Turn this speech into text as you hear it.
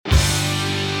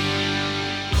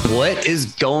What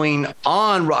is going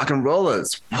on, rock and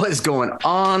rollers? What is going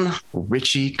on,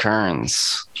 Richie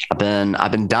Kearns? I've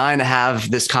been dying to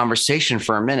have this conversation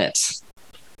for a minute.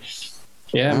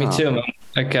 Yeah, me too, man.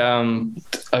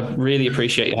 I really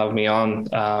appreciate you having me on.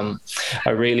 I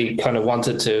really kind of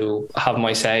wanted to have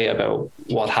my say about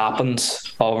what happened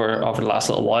over the last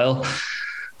little while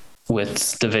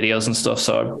with the videos and stuff.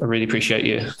 So I really appreciate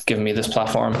you giving me this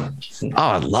platform. Oh,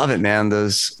 I love it, man. We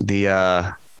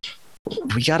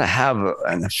got to have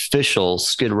an official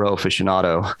Skid Row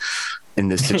aficionado in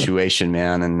this situation,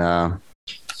 man. And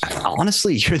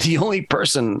honestly, you're the only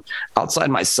person outside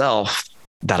myself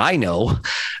that I know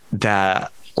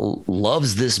that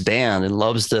loves this band and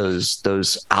loves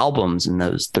those albums and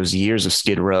those years of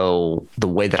Skid Row the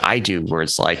way that I do, where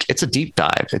it's like, it's a deep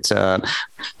dive. It's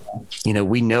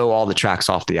we know all the tracks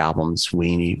off the albums.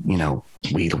 We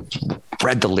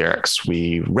read the lyrics,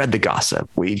 we read the gossip,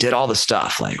 we did all the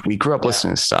stuff. Like, we grew up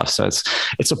listening to stuff. So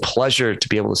it's a pleasure to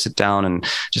be able to sit down and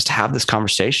just have this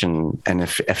conversation. And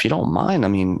if you don't mind, I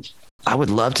mean, I would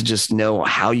love to just know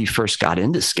how you first got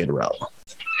into Skid Row.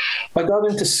 I got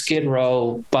into Skid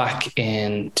Row back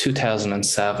in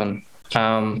 2007.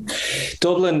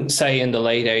 Dublin, say in the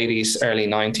late 80s, early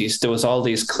 90s, there was all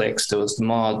these cliques. There was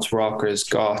mods, rockers,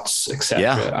 goths,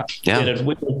 etc. Yeah.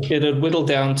 It had whittled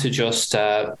down to just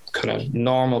kind of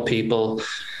normal people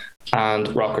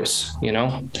and rockers,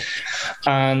 and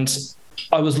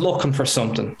I was looking for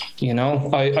something,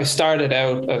 I started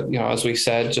out, as we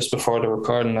said just before the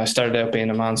recording, I started out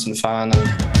being a Manson fan and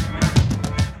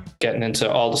getting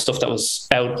into all the stuff that was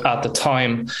out at the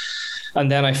time. And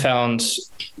then I found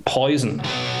Poison.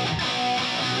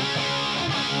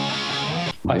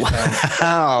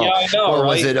 Wow. Yeah, I know, Or right?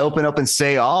 was it Open Up and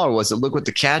Say All, or was it Look What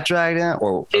the Cat Dragged In,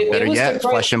 or better yet,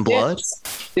 Flesh and Blood?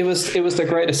 It was the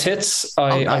greatest hits.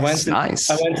 I went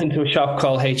into a shop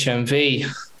called HMV,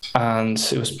 and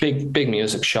it was big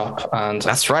music shop. And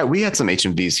that's right, we had some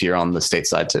HMVs here on the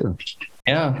stateside too.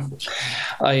 Yeah,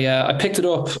 I picked it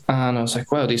up and I was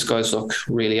like, wow, these guys look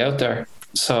really out there.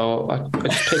 So I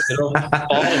just picked it up.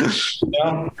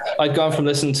 I'd gone from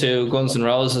listening to Guns N'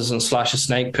 Roses and Slash a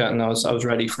Snake Pit, and I was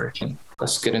ready for it.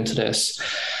 Let's get into this.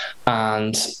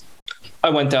 And I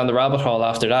went down the rabbit hole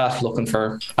after that, looking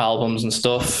for albums and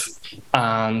stuff.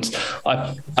 And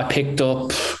I picked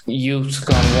up Youth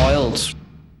Gone Wild.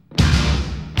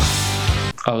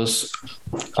 I was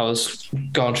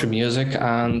going through music,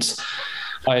 and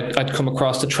I'd come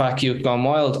across the track Youth Gone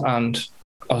Wild, and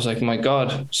I was like, my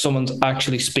God, someone's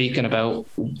actually speaking about,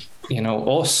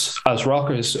 us as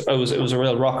rockers. It was a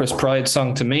real rockers' pride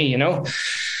song to me,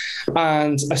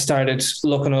 And I started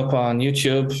looking up on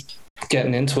YouTube,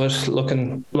 getting into it,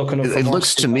 looking up. It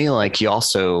looks to me like you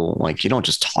also, like, you don't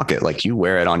just talk it, like you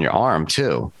wear it on your arm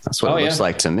too. That's what it looks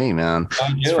like to me, man.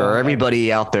 For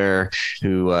everybody out there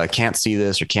who can't see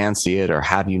this or can see it, or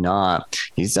have you not,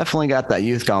 he's definitely got that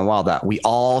Youth Gone Wild that we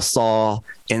all saw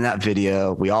in that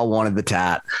video. We all wanted the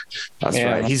tat. That's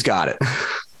right. He's got it.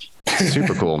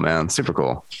 Super cool, man. Super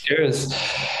cool. Cheers.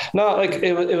 No, like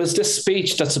it was this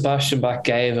speech that Sebastian Bach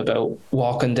gave about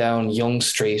walking down Yonge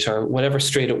Street, or whatever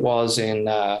street it was in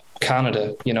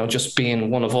Canada, just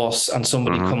being one of us, and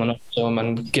somebody coming up to him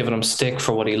and giving him stick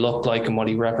for what he looked like and what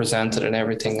he represented and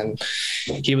everything. And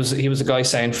he was a guy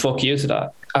saying fuck you to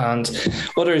that. And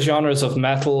other genres of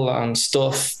metal and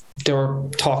stuff, they were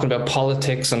talking about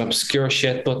politics and obscure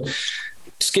shit, but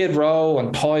Skid Row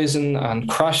and Poison and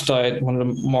Crash Diet, one of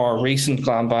the more recent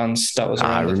glam bands that was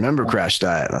around. I remember Crash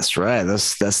Diet. That's right.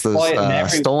 That's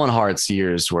those Stolen Hearts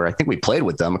years where I think we played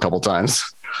with them a couple times.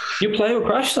 You play with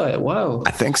Crash Diet? Wow.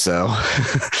 I think so.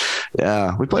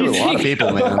 Yeah, we played with a lot of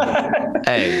people, man.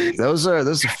 Hey, those are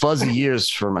fuzzy years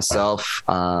for myself.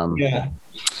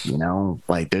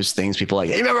 Like, there's things people like,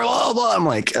 hey, remember blah, blah. I'm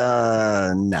like,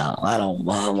 no, I don't.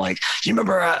 I'm like, you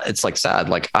remember? It's like sad.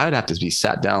 Like, I'd have to be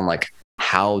sat down, like,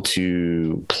 how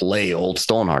to play old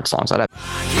Stolen Heart songs. I'd have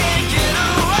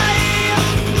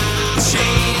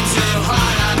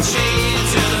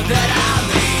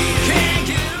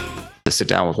to sit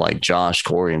down with like Josh,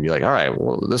 Corey, and be like, all right,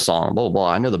 well, this song, blah, blah,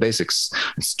 blah. I know the basics.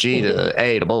 It's G to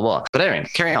A to blah, blah, blah. But anyway,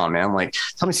 carry on, man. Like,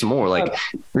 tell me some more. Like,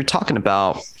 we're talking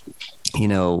about,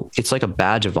 it's like a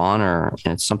badge of honor,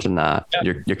 and it's something that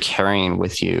you're carrying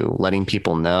with you, letting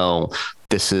people know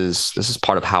this is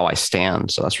part of how I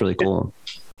stand. So that's really cool.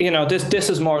 This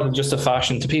is more than just a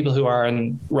fashion to people who are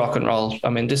in rock and roll. I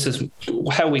mean, this is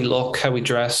how we look, how we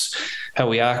dress, how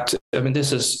we act. I mean,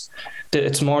 it's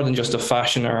more than just a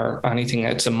fashion or anything.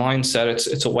 It's a mindset.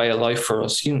 It's a way of life for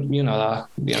us. You know that.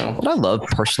 What I love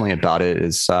personally about it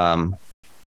is, I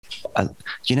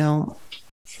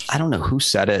don't know who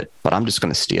said it, but I'm just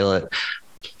going to steal it.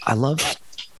 I love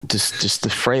just the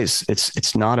phrase.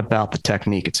 It's not about the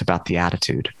technique, it's about the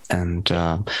attitude. And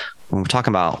when we're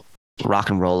talking about rock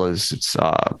and rollers, it's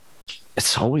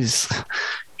always,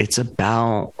 it's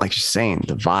about, like you're saying,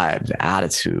 the vibe, the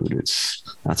attitude.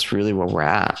 That's really where we're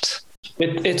at.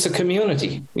 It's a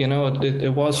community, you know.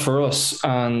 It was for us,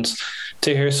 and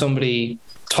to hear somebody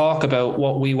talk about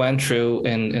what we went through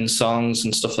in songs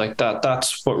and stuff like that,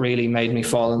 that's what really made me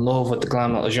fall in love with the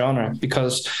glam metal genre.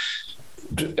 Because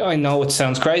I know it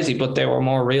sounds crazy, but they were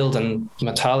more real than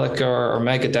Metallica or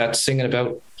Megadeth singing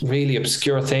about really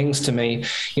obscure things to me.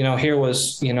 You know, here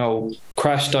was, you know,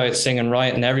 Crash Diet singing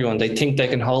Riot and Everyone. They think they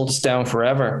can hold us down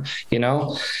forever, you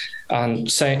know.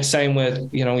 And same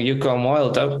with, you know, Youth Gone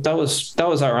Wild. That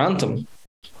was our anthem,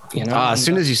 you know. As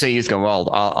soon as you say Youth Gone Wild,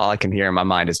 all I can hear in my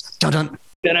mind is dun dun.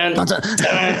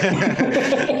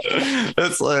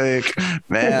 It's like,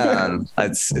 man,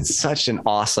 it's such an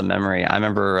awesome memory. I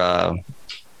remember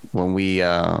when we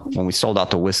sold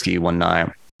out the whiskey one night.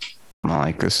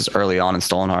 Like, this is early on in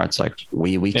Stolen Hearts. Like,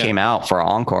 we came out for our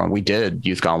encore and we did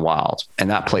Youth Gone Wild, and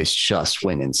that place just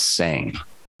went insane.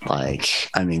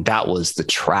 Like, I mean, that was the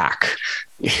track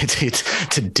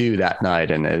to do that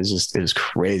night, and it was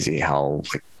crazy how,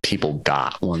 like, people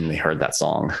got when they heard that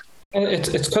song. It's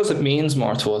because it means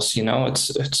more to us, you know.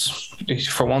 It's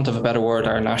for want of a better word,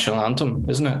 our national anthem,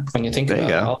 isn't it? When you think there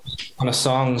about it, on the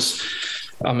songs,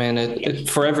 I mean, it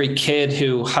for every kid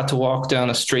who had to walk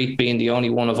down a street being the only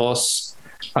one of us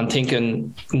and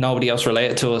thinking nobody else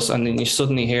related to us, and then you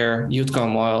suddenly hear Youth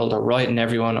Gone Wild or Riot and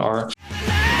Everyone or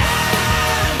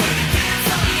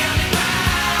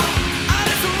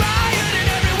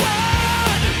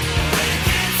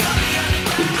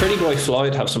Pretty Boy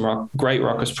Floyd have some great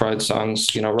Rockers' Pride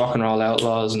songs, you know, Rock and Roll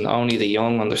Outlaws and Only the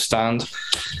Young Understand.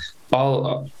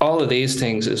 All of these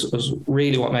things was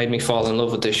really what made me fall in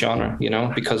love with this genre, you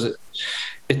know, because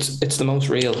it's the most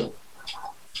real.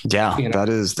 Yeah, you know? that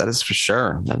is for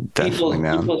sure. Definitely,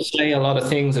 man. People say a lot of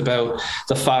things about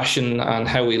the fashion and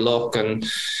how we look, and,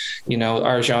 you know,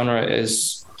 our genre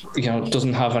is, you know,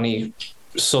 doesn't have any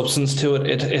substance to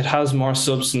it. It has more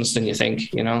substance than you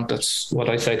think, you know. That's what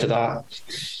I say to that.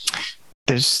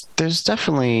 There's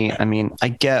definitely, I mean, I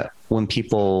get when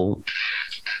people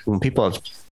have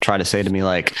tried to say to me,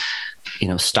 like, you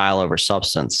know, style over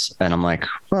substance, and I'm like,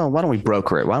 well, why don't we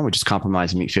broker it? Why don't we just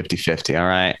compromise and meet 50-50? All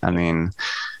right. I mean,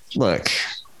 look,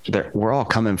 we're all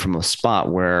coming from a spot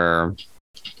where,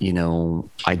 you know,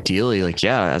 ideally, like,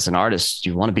 yeah, as an artist,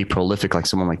 you want to be prolific like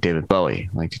someone like David Bowie.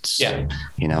 Like, it's,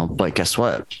 you know, but guess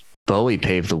what? Bowie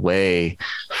paved the way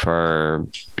for,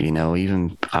 you know,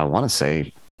 even, I want to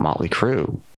say, Motley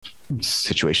Crue,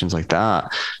 situations like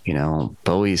that. You know,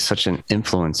 Bowie's such an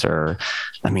influencer.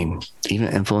 I mean,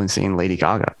 even influencing Lady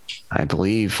Gaga. I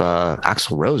believe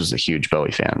Axl Rose is a huge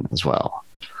Bowie fan as well.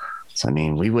 So, I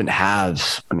mean, we wouldn't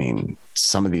have, I mean,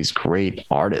 some of these great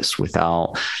artists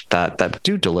without that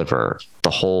do deliver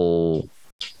the whole,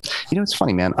 you know, it's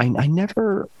funny, man. I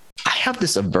have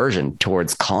this aversion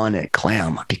towards calling it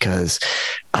glam because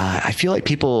I feel like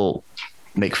people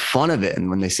make fun of it. And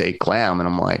when they say glam, and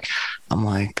I'm like,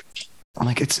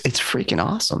 it's freaking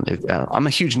awesome. I'm a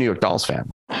huge New York Dolls fan.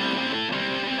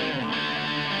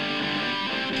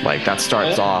 Like, that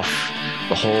starts off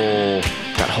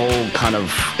that whole kind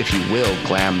of, if you will,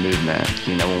 glam movement.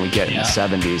 You know, when we get in the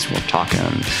 70s, we're talking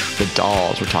the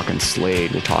Dolls, we're talking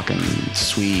Slade, we're talking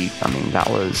Sweet. I mean, that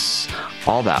was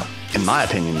all that, in my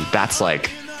opinion,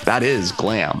 that is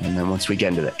glam. And then once we get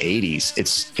into the 80s,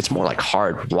 it's more like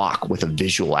hard rock with a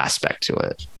visual aspect to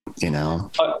it, you know?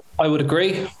 I would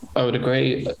agree.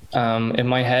 In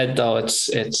my head, though,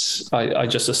 I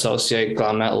just associate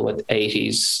glam metal with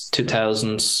 80s,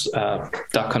 2000s,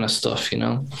 that kind of stuff, you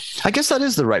know? I guess that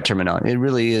is the right terminology. It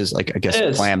really is, like, I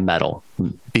guess, glam metal,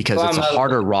 because glam it's a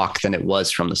harder rock than it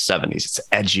was from the 70s. It's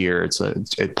edgier.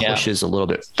 It pushes a little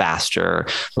bit faster, a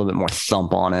little bit more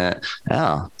thump on it.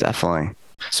 Yeah, definitely.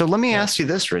 So let me ask you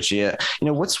this, Richie. You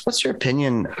know, what's your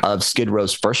opinion of Skid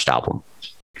Row's first album?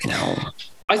 You know,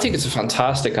 I think it's a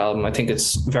fantastic album. I think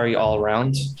it's very all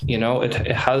round. You know, it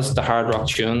has the hard rock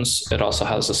tunes. It also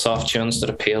has the soft tunes that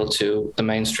appeal to the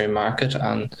mainstream market,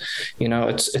 and, you know,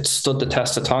 it's stood the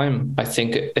test of time. I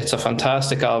think it's a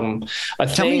fantastic album.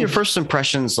 Tell me your first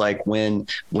impressions, like when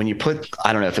you put,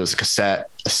 I don't know if it was a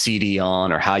cassette, a CD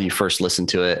on, or how you first listened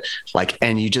to it, like,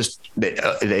 and you just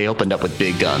they opened up with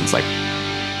Big Guns. Like,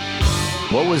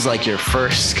 what was, like, your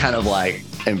first kind of, like,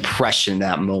 impression in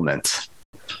that moment?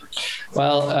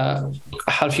 Well,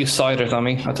 I had a few ciders on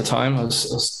me at the time. I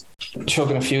was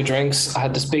chugging a few drinks. I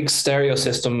had this big stereo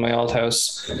system in my old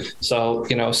house. So,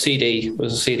 you know, CD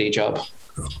was a CD job.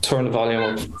 turn the volume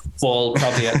up full,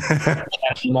 probably at 10 in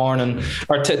the morning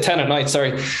or 10 at night,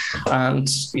 sorry. And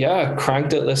yeah,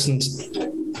 cranked it, listened.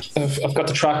 I've got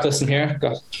the track list in here,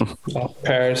 got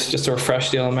prepared just to refresh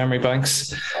the old memory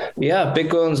banks. Yeah, Big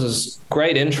Guns is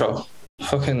great intro.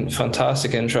 Fucking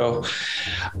fantastic intro.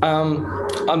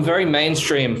 I'm very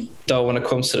mainstream though when it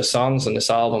comes to the songs on this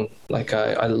album. Like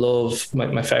I love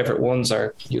my favorite ones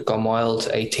are You've Gone Wild,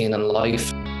 18 and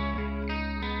Life,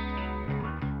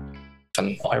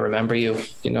 and I Remember You,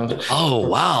 you know. Oh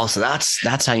wow, so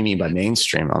that's how you mean by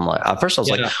mainstream. I'm like, at first I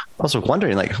was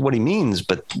wondering like what he means,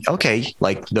 but okay,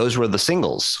 like those were the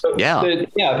singles. Yeah.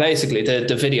 Basically the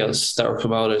videos that were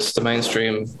promoted, the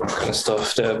mainstream kind of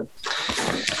stuff.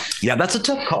 Yeah, that's a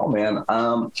tough call, man.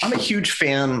 I'm a huge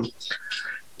fan.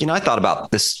 You know, I thought about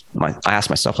this. I asked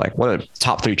myself, like, what are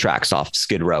top 3 tracks off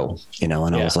Skid Row? You know,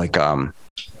 and I was like,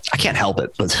 I can't help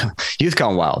it, but Youth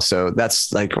Gone Wild. So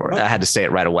that's like, I had to say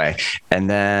it right away. And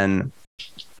then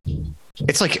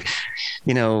it's like,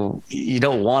 you know, you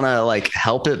don't want to like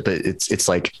help it, but it's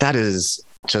like, that is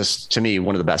just to me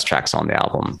one of the best tracks on the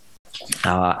album.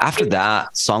 After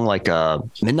that, song like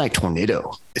Midnight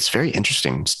Tornado, it's very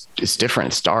interesting. It's different.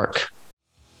 It's dark.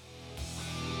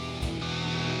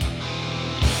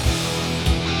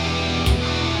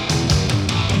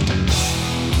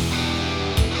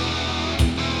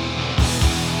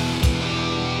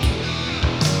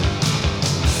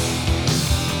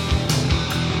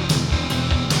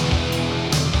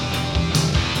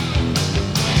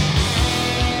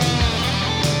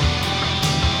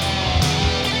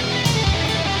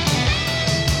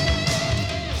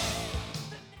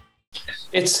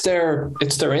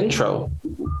 It's their intro,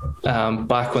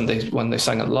 back when they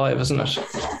sang it live, isn't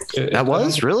it? That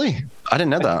was really? I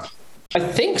didn't know that. I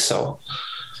think so.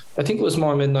 I think it was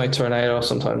more Midnight Tornado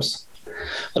sometimes.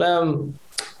 But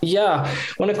yeah,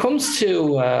 when it comes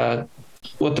to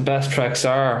what the best tracks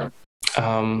are,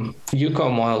 You've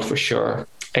Gone Wild for sure,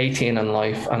 18 and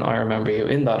Life, and I Remember You,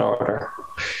 in that order.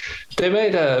 They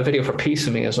made a video for Piece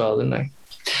of Me as well, didn't they?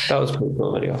 That was a pretty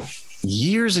cool video.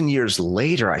 Years and years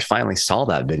later, I finally saw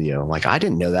that video. Like, I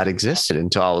didn't know that existed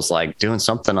until I was like doing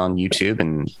something on YouTube,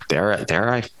 and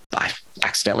there I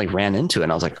accidentally ran into it.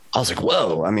 And I was like,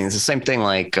 whoa. I mean, it's the same thing.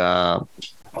 Like,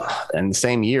 in the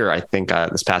same year, I think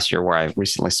this past year, where I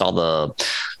recently saw the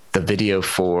video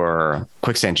for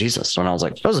Quicksand Jesus, when I was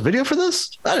like, there was a video for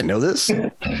this? I didn't know this.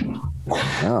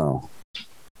 Oh,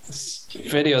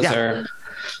 videos are.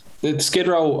 Skid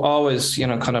Row always, you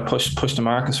know, kind of pushed the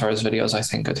mark as far as videos. I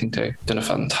think they did a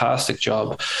fantastic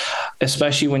job,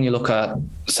 especially when you look at,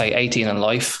 say, 18 and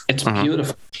Life. It's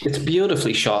beautiful. It's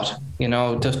beautifully shot. You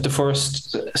know, the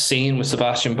first scene with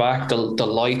Sebastian Bach, the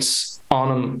lights on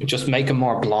him just make him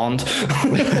more blonde.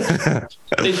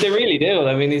 they really do.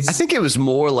 I mean, I think it was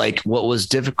more like what was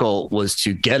difficult was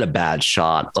to get a bad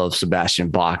shot of Sebastian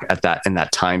Bach in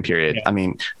that time period. Yeah. I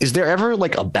mean, is there ever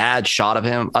like a bad shot of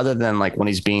him other than like when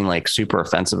he's being like super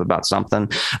offensive about something?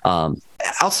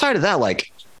 Outside of that,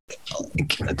 like,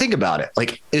 think about it.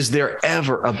 Like, is there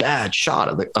ever a bad shot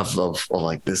of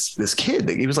like this kid?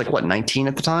 He was like, what, 19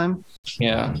 at the time?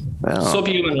 Yeah. Oh.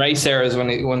 Subhuman Race era is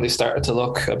when they started to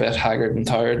look a bit haggard and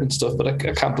tired and stuff, but I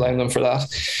can't blame them for that.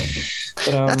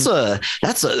 But,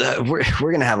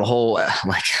 we're gonna have a whole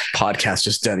like podcast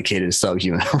just dedicated to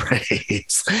Subhuman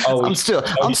Race. I'm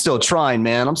still trying,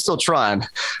 man. I'm still trying.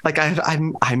 Like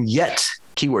I'm yet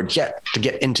to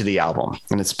get into the album,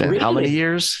 and it's been how many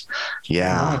years?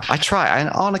 Yeah, I try.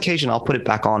 On occasion, I'll put it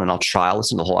back on and I'll try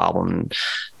listen to the whole album. And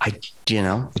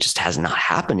it just has not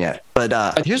happened yet.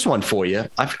 But here's one for you.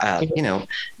 Did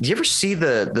you ever see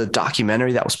the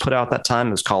documentary that was put out that time?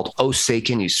 It was called "Oh Say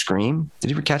Can You Scream."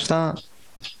 Did you ever catch that?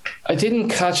 I didn't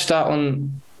catch that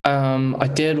one. I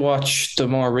did watch the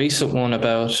more recent one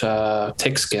about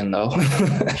Thick Skin though.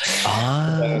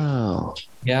 Oh.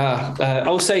 Yeah.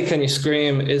 Oh Say Can You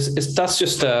Scream is that's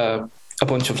just a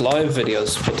bunch of live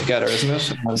videos put together, isn't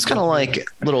it? It's kind of like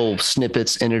little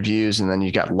snippets, interviews, and then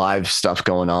you got live stuff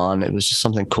going on. It was just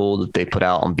something cool that they put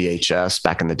out on VHS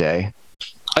back in the day.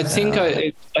 I think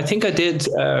I did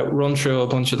run through a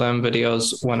bunch of them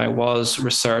videos when I was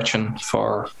researching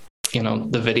for, you know,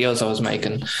 the videos I was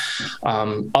making.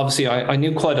 Obviously I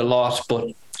knew quite a lot, but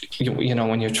you know,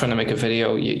 when you're trying to make a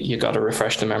video, you got to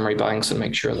refresh the memory banks and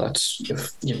make sure that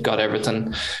you've got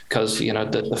everything, because, you know,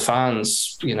 the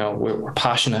fans, you know, we're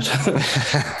passionate.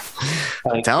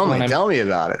 Like, tell me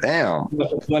about it. Damn.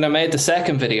 When I made the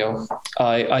second video,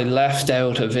 I left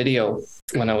out a video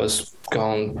when I was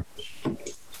going,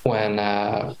 when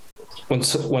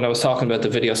when I was talking about the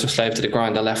videos for Slave to the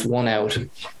Grind, I left one out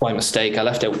by mistake. I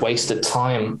left out Wasted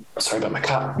Time. Sorry about my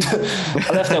cat.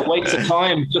 I left out Wasted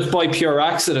Time just by pure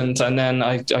accident, and then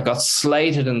I got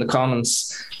slated in the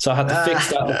comments. So I had to fix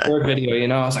that in the third video, you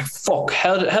know. I was like, fuck,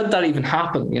 how did that even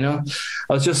happen, you know?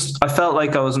 I felt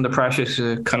like I was under pressure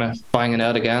to kind of bang it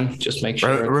out again, just make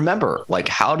sure. Remember, like,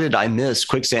 how did I miss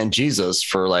Quicksand Jesus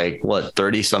for like, what,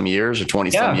 30 some years or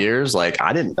 20 some years? Like,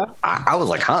 I was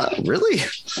like, huh, really?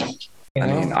 You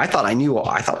know? I mean, I thought I knew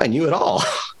it all.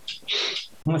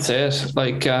 That's it.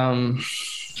 Like,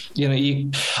 you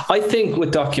know, I think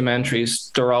with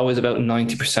documentaries, they're always about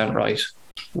 90% right.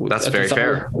 That's very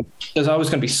fair. There's always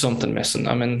going to be something missing.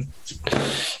 I mean,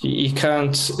 you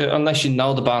can't, unless you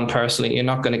know the band personally, you're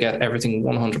not going to get everything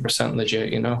 100%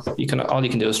 legit, you know. All you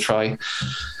can do is try.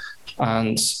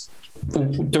 And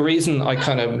the reason I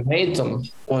kind of made them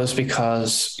was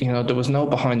because, you know, there was no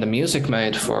behind the music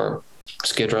made for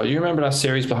Skid Row. You remember that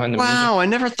series Behind the Music? Wow, I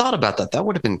never thought about that. That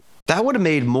would have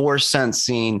made more sense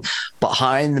seeing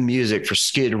behind the music for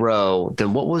Skid Row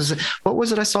than what was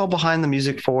it I saw behind the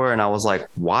music for, and I was like,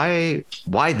 why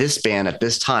this band at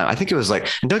this time? I think it was like,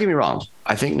 and don't get me wrong,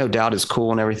 I think No Doubt is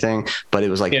cool and everything, but it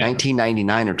was like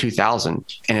 1999 or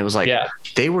 2000, and it was like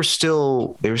they were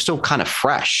still kind of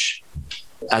fresh,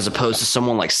 as opposed to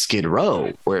someone like Skid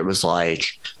Row, where it was like,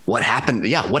 what happened?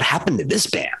 Yeah, what happened to this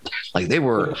band? Like, they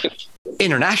were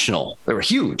international, they were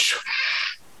huge.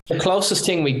 The closest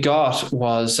thing we got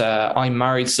was I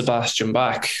Married Sebastian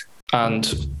Bach,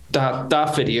 and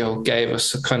that video gave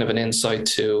us a kind of an insight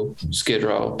to Skid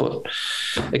Row. But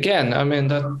again, I mean,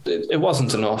 that it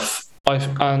wasn't enough.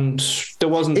 And there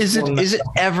wasn't. Is it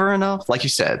ever enough? Like you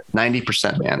said,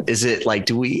 90%, man. Is it like,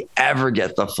 do we ever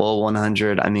get the full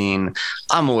 100? I mean,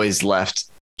 I'm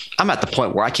at the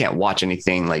point where I can't watch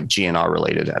anything like GNR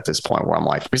related at this point, where I'm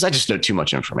like, because I just know too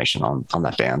much information on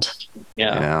that band.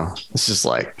 Yeah. You know, it's just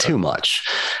like too much.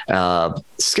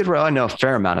 Skid Row, I know a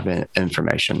fair amount of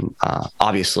information.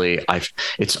 Obviously I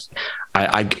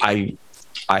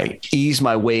ease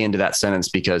my way into that sentence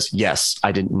because, yes,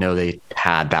 I didn't know they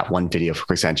had that one video for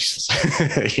Quicksand Jesus.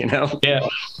 You know? Yeah.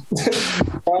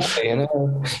 You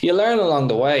know, you learn along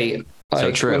the way. Like,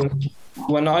 so true.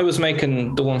 When I was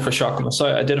making the one for Shock and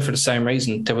Messiah, I did it for the same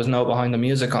reason. There was no behind the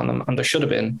music on them, and there should have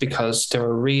been, because they're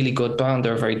a really good band.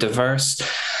 They're very diverse,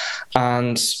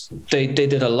 and they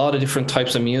did a lot of different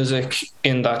types of music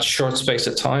in that short space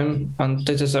of time, and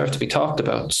they deserve to be talked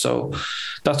about. So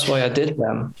that's why I did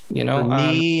them, you know. For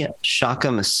me,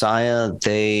 Shaka Messiah,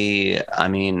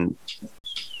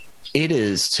 it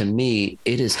is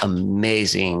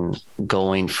amazing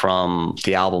going from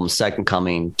the album Second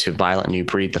Coming to Violent New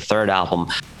Breed, the third album.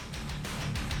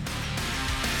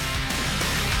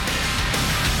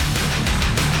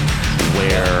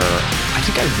 Where I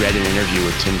think I read an interview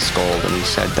with Tim Skold, and he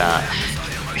said that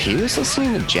he was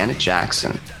listening to Janet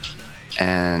Jackson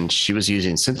and she was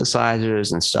using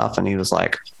synthesizers and stuff, and he was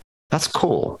like, that's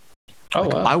cool. Oh,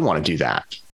 wow. I want to do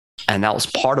that. And that was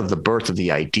part of the birth of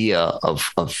the idea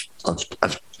of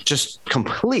just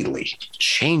completely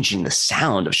changing the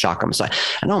sound of Shaka Messiah.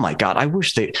 And oh my God, I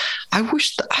wish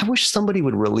somebody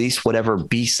would release whatever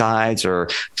B-sides or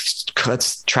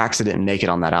tracks that didn't make it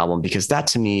on that album, because that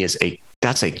to me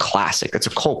that's a classic. That's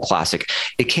a cult classic.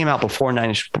 It came out before Nine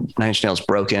Inch Nails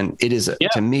broke in. It is,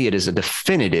 to me, it is a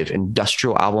definitive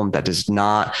industrial album that does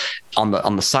not, on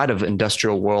the side of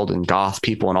industrial world and goth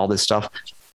people and all this stuff,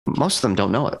 most of them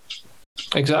don't know it.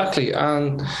 Exactly.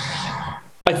 And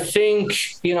I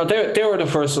think, you know, they were the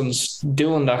first ones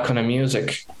doing that kind of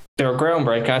music. They were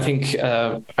groundbreaking. I think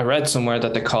I read somewhere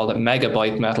that they called it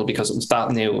megabyte metal because it was that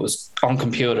new. It was on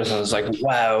computers, and it was like,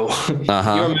 wow.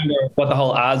 Uh-huh. You remember what the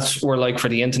whole ads were like for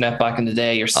the internet back in the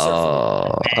day? You're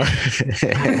surfing.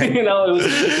 You know, it was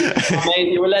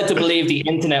you were led to believe the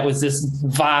internet was this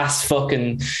vast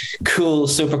fucking cool,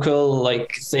 super cool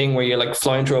like thing where you're like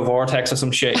flying through a vortex or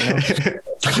some shit, you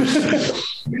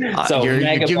know? So you're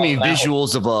giving me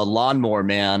visuals of a lawnmower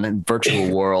man in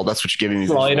virtual world. That's what you're giving me.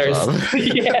 Sliders.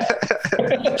 Yeah.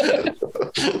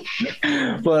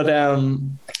 But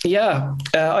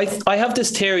I have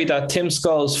this theory that Tim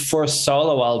Skull's first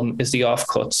solo album is the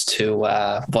offcuts to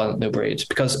Violent New Breed,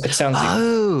 because it sounds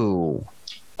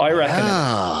I reckon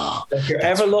if you're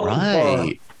ever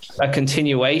looking for a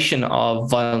continuation of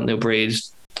Violent New Breed,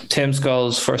 Tim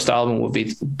Skull's first album would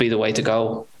be the way to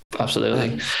go.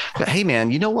 Absolutely. But hey,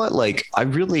 man, you know what? Like, I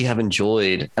really have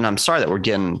enjoyed, and I'm sorry that we're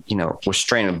getting, we're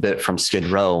straying a bit from Skid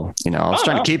Row. I was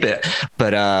trying to keep it,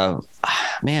 but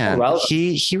man,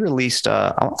 he released,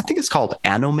 I think it's called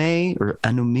Anome or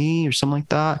something like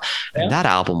that. Yeah. And that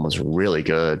album was really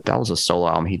good. That was a solo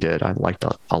album he did. I liked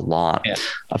that a lot. Yeah.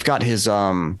 I've got his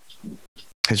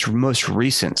most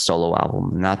recent solo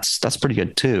album, and that's pretty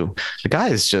good too. The guy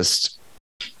is just.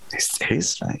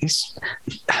 He's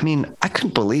I mean, I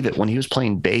couldn't believe it when he was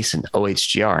playing bass in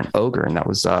OHGR and Ogre, and that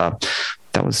was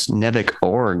Nevik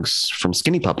Orgs from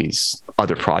Skinny Puppy's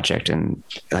other project, and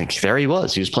like there he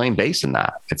was playing bass in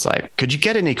that. It's like, could you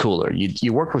get any cooler?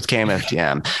 You worked with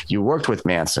KMFDM, you worked with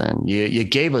Manson, you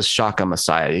gave us Shaka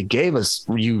Messiah, you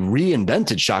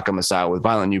reinvented Shaka Messiah with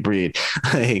Violent New Breed.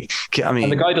 Like, I mean,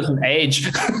 and the guy doesn't age.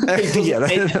 Yeah,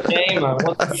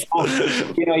 what the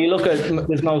fuck? You look at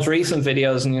his most recent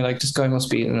videos and you're like, this guy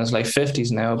must be in his like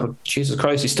 50s now, but Jesus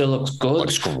Christ, he still looks good.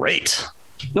 Looks great.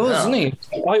 Doesn't he?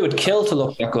 I would kill to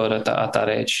look that good at that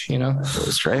age, It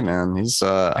was great, man. He's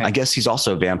I guess he's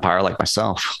also a vampire like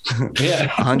myself. Yeah.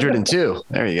 102.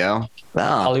 There you go.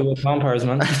 Wow. Hollywood vampires,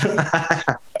 man.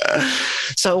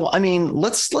 So, I mean,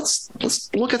 let's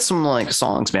look at some like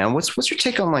songs, man. What's your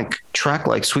take on like track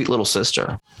like Sweet Little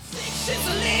Sister?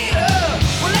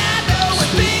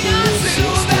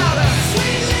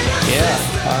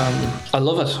 Yeah, I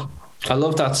love it. I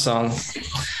love that song.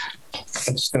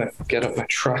 I'm just going to get up my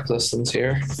track listings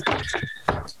here.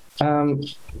 My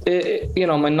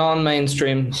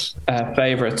non-mainstream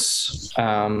favorites.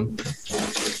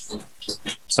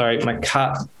 Sorry, my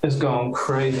cat is going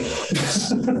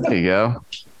crazy. There you go.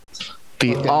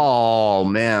 Oh,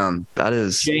 man, that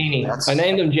is... Janie. I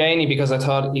named him Janie because I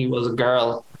thought he was a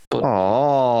girl. But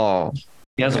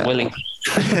he has a willy.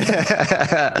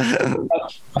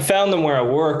 I found him where I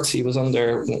worked. He was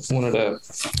under one of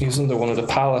the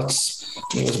pallets.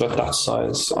 He was about that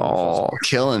size. Oh,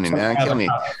 killing me, man. Killing me.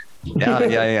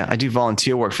 Yeah. I do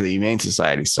volunteer work for the Humane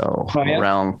Society, so I'm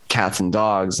around cats and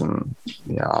dogs, and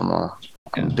I'm a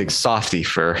big softie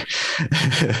for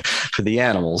for the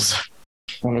animals.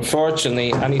 And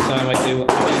unfortunately, anytime I do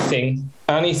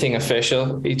anything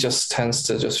official, he just tends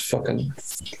to just fucking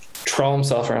throw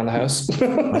himself around the house.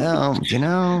 Well,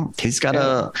 he's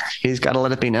gotta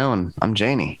let it be known. I'm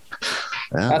Janie.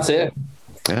 Yeah. That's it.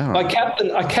 Yeah. I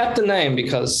kept the name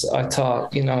because I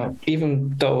thought,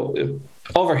 even though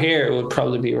over here it would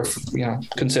probably be,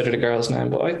 considered a girl's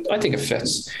name, but I think it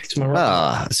fits. It's my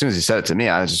as soon as you said it to me,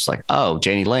 I was just like, oh,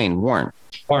 Janie Lane, Warren.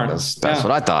 That's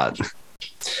what I thought.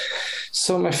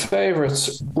 So my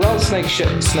favorites, Rattlesnake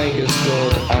Snake is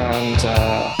good, and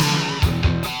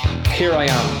Here I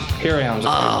Am.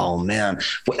 Oh man,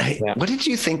 what did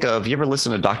you think of? You ever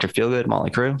listen to Dr. Feelgood, Motley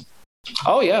Crue?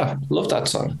 Oh yeah, love that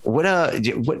song. What I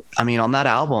mean, on that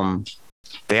album,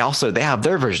 they have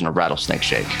their version of Rattlesnake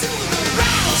Shake.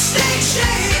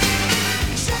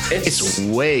 It's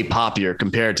way poppier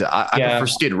compared to I prefer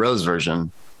Skid Row's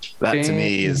version. That to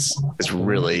me is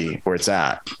really where it's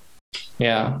at.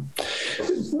 Yeah,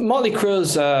 Motley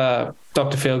Crue's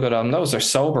Dr. Feelgood album, that was their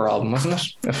sober album, wasn't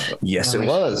it? Yes, it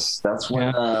was. That's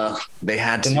when they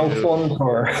had to. No fun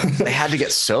for. They had to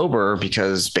get sober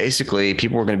because basically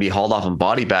people were going to be hauled off in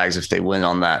body bags if they went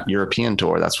on that European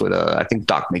tour. That's what I think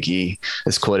Doc McGee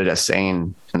is quoted as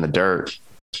saying in The Dirt.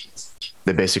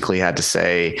 They basically had to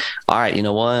say, all right, you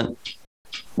know what?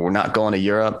 We're not going to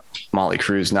Europe. Motley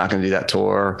Crue's not going to do that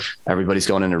tour. Everybody's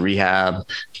going into rehab.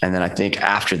 And then I think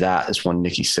after that is when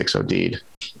Nikki Sixx OD'd.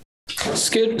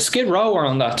 Skid Row were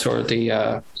on that tour,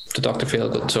 the Dr.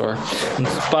 Feelgood tour. And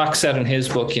Bach said in his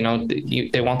book,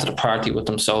 they wanted to party with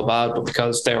them so bad, but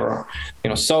because they were,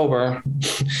 sober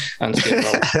and Skid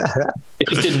Row, it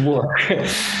just didn't work.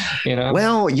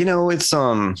 Well, it's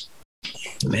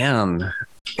man,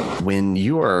 when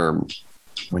you're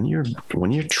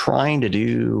trying to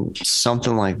do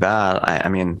something like that, I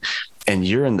mean, and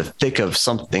you're in the thick of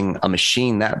a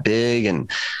machine that big, and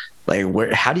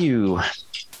like, how do you?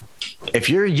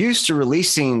 If you're used to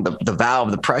releasing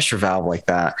the pressure valve like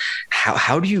that,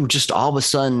 how do you just all of a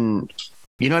sudden,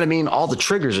 you know what I mean? All the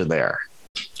triggers are there.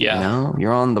 Yeah.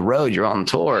 You're on the road, you're on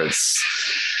tour.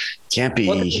 Can't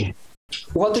be.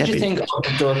 What did you think of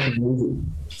the Dirt movie?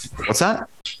 What's that?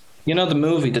 The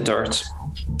movie, The Dirt.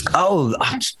 Oh,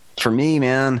 for me,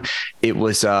 man, it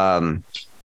was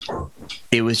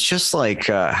just like,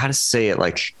 how to say it?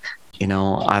 Like,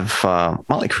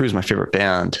 Motley Crue is my favorite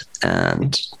band,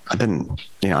 and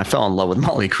I fell in love with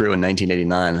Motley Crue in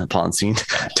 1989 upon seeing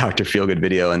Dr. Feelgood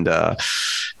video, and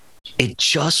it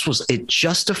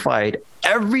justified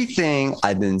everything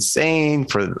I've been saying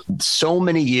for so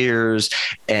many years.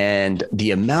 And the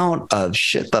amount of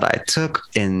shit that I took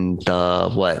in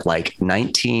the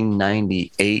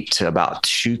 1998 to about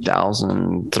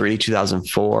 2003,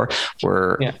 2004,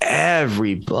 where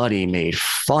everybody made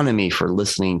fun of me for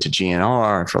listening to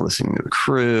GNR, for listening to The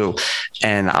Crew.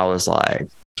 And I was like,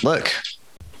 look,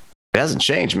 it hasn't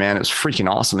changed, man. It was freaking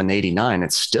awesome in '89.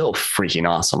 It's still freaking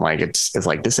awesome. Like it's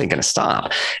like, this ain't going to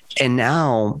stop. And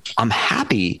now I'm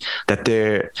happy that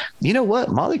you know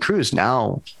what? Motley Crue is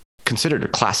now considered a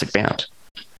classic band.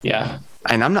 Yeah.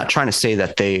 And I'm not trying to say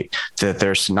that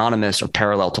they're synonymous or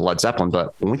parallel to Led Zeppelin,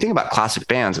 but when we think about classic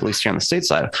bands, at least here on the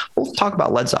stateside, we'll talk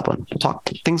about Led Zeppelin. We'll talk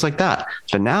things like that.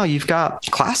 But now you've got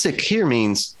classic here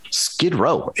means Skid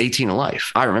Row, 18 to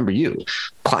Life. I Remember You.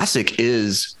 Classic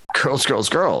is Girls, Girls,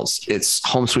 Girls. It's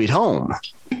Home Sweet Home.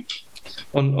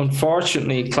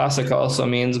 Unfortunately, classic also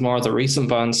means more of the recent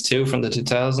bands too from the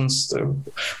 2000s.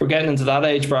 We're getting into that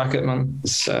age bracket, man.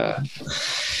 It's,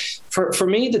 for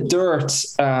me, The Dirt,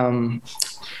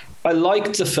 I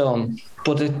liked the film,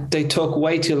 but they took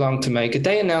way too long to make it.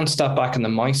 They announced that back in the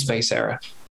MySpace era.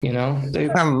 You know,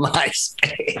 MySpace.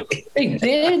 They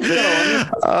did.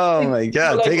 Oh my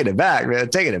God, taking it back, man.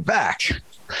 Taking it back.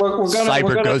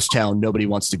 Cyber ghost town nobody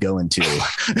wants to go into.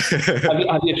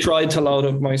 have you tried to load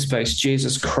up MySpace?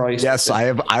 Jesus Christ. Yes, I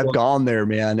have. I've gone there,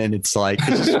 man. And it's like,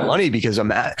 it's just funny because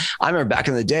I remember back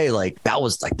in the day, like that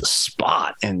was like the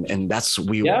spot. And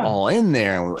we were all in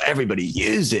there and everybody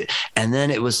used it. And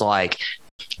then it felt like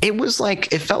it was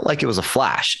a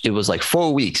flash. It was like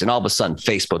 4 weeks and all of a sudden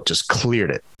Facebook just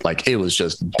cleared it. Like it was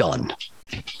just done.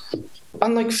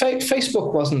 And like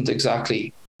Facebook wasn't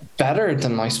exactly better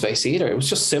than MySpace either. It was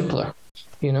just simpler.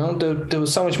 You know, there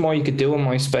was so much more you could do on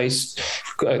MySpace,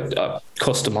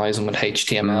 customize them with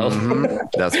HTML. Mm-hmm.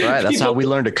 That's right. That's how we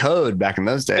learned to code back in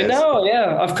those days. I know,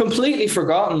 yeah. I've completely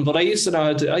forgotten, but I used to know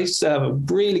I used to have a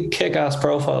really kick-ass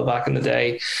profile back in the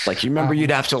day. Like, you remember you'd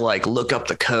have to like look up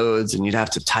the codes and you'd have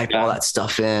to type all that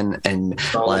stuff in and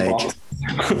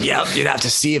you'd have to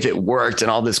see if it worked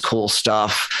and all this cool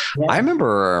stuff. Yeah. I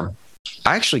remember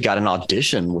I actually got an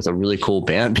audition with a really cool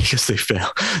band because they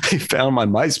found my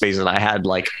MySpace and I had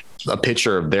like a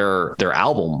picture of their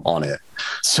album on it.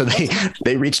 So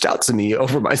they reached out to me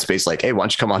over MySpace like, hey, why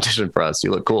don't you come audition for us?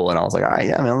 You look cool. And I was like, all right,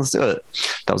 yeah, man, let's do it.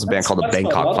 That was a band called the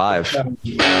Bangkok Five. Oh,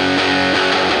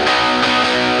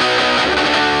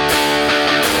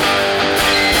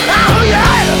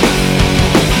 yeah!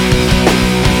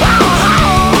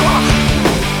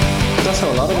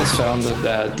 A lot of us found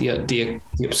that the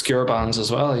obscure bands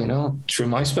as well, you know, through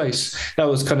MySpace. That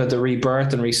was kind of the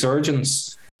rebirth and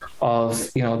resurgence of,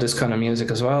 you know, this kind of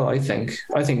music as well. I think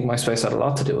MySpace had a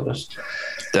lot to do with it.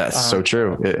 That's so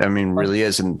true. Really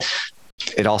is. And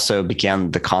it also began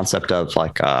the concept of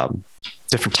like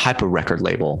different type of record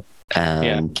label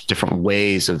and different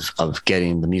ways of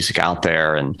getting the music out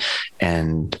there. And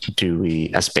do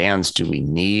we, as bands, do we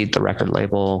need the record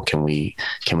label? Can we,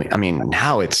 I mean,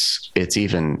 now it's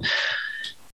even,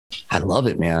 I love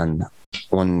it, man.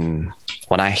 When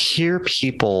I hear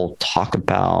people talk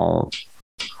about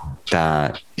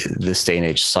that this day and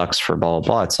age sucks for blah, blah,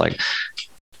 blah, it's like,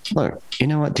 look, you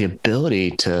know what? The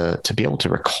ability to be able to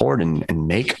record and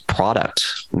make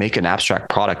an abstract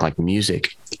product like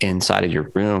music inside of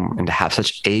your room and to have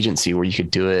such agency where you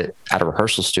could do it at a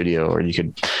rehearsal studio or you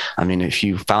could, I mean, if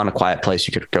you found a quiet place,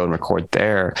 you could go and record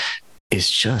there.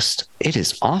 It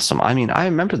is awesome. I mean, I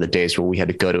remember the days where we had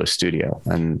to go to a studio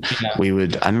and I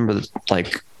remember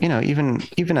like, you know,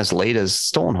 even as late as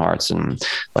Stolen Hearts and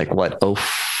like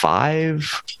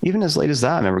 05, even as late as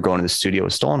that, I remember going to the studio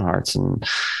with Stolen Hearts and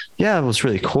yeah, it was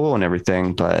really cool and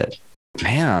everything, but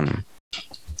man,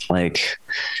 like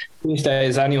these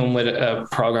days, anyone with a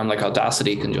program like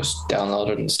Audacity can just download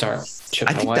it and start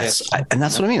chipping away. That's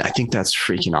what I mean. I think that's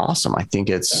freaking awesome. I think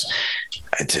it's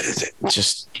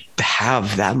just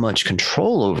have that much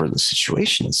control over the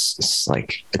situation. It's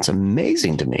like, it's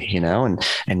amazing to me, you know,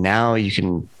 and now you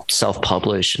can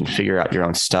self-publish and figure out your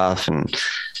own stuff. And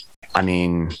I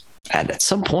mean, at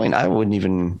some point I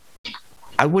wouldn't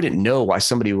know why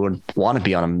somebody would want to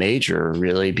be on a major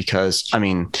really, because I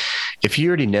mean, if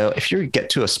you get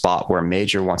to a spot where a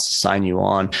major wants to sign you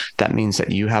on, that means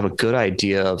that you have a good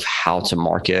idea of how to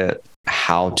market,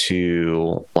 how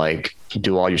to like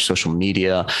do all your social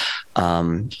media.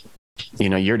 You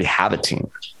know, you already have a team.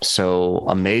 So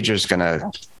a major is going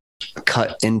to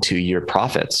cut into your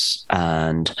profits,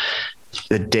 and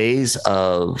the days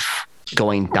of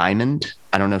going diamond,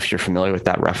 I don't know if you're familiar with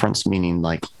that reference, meaning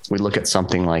like we look at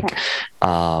something like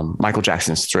Michael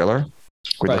Jackson's Thriller.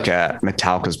 We look at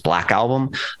Metallica's Black Album.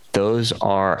 those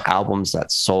are albums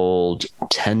that sold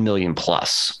 10 million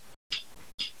plus.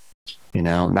 You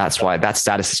know, and that's why that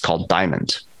status is called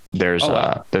diamond.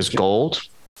 There's gold,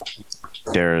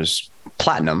 there's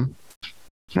platinum,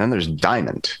 and then there's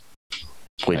diamond,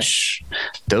 which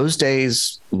those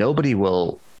days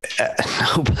none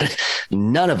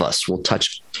of us will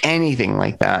touch anything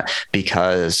like that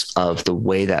because of the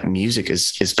way that music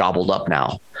is gobbled up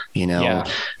now. You know,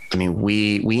 I mean,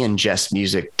 we ingest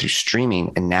music through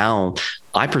streaming, and now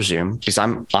I presume, because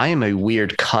I am a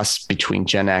weird cusp between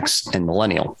Gen X and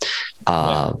millennial,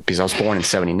 because I was born in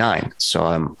 79.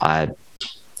 So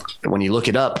when you look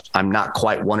it up, I'm not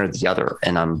quite one or the other,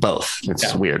 and I'm both.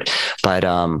 It's weird, but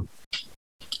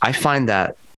I find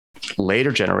that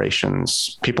later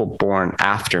generations, people born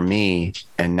after me,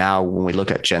 and now when we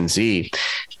look at Gen Z,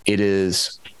 it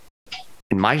is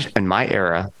in my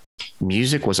era.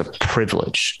 Music was a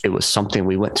privilege. It was something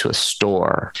we went to a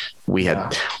store. We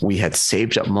had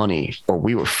saved up money, or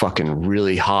we were fucking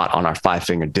really hot on our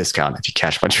 5-finger discount, if you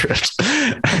catch my drift.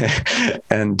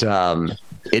 And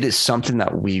it is something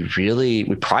that we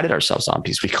prided ourselves on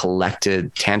because we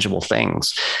collected tangible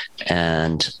things,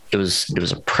 and it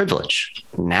was a privilege.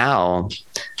 Now,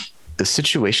 the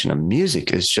situation of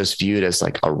music is just viewed as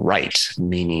like a right,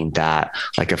 meaning that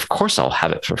like, of course I'll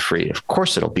have it for free. Of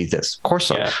course it'll be this. Of course,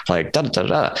 like da da da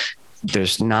da.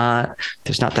 There's not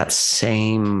that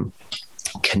same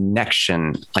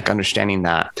connection, like understanding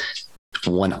that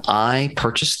when I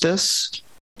purchase this,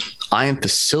 I am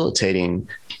facilitating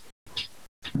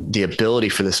the ability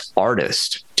for this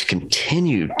artist to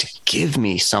continue to give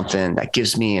me something that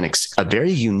gives me a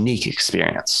very unique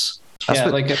experience.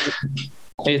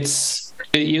 It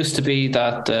used to be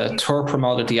that the tour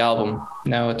promoted the album.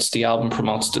 Now it's the album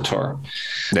promotes the tour.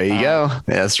 There you go.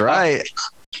 That's right.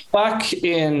 Back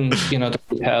in the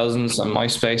 2000s on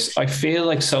MySpace, I feel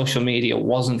like social media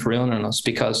wasn't ruining us,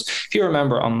 because if you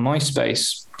remember on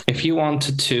MySpace, if you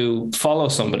wanted to follow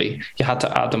somebody, you had to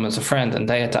add them as a friend, and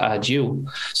they had to add you.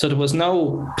 So there was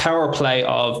no power play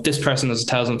of this person has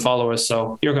 1,000 followers,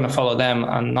 so you're going to follow them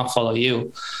and not follow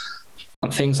you,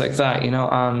 and things like that,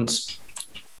 and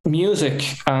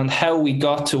music and how we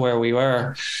got to where we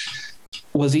were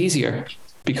was easier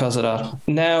because of that.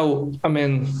 Now, I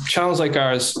mean, channels like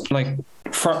ours, like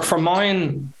for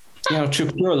mine,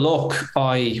 through pure luck,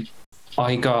 I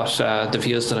got the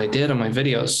views that I did on my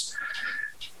videos.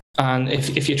 And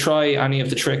if you try any of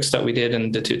the tricks that we did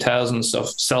in the 2000s of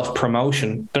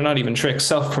self-promotion, they're not even tricks,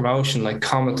 self-promotion, like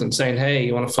commenting, saying, hey,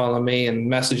 you want to follow me, and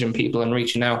messaging people and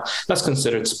reaching out, that's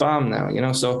considered spam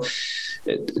now, so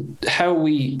how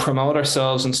we promote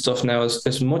ourselves and stuff now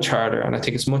is much harder. And I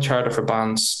think it's much harder for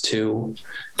bands to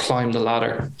climb the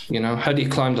ladder. How do you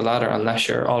climb the ladder unless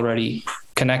you're already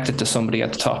connected to somebody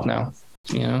at the top now?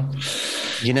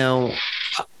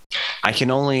 I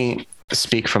can only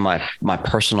speak from my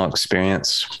personal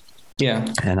experience. Yeah.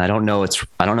 And I don't know if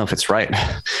it's right.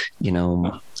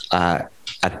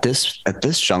 At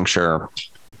this juncture,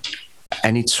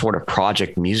 any sort of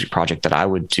music project that I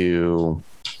would do,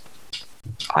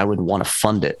 I would want to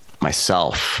fund it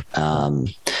myself.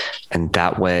 And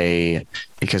that way,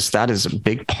 because that is a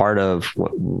big part of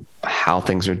how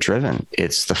things are driven.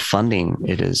 It's the funding.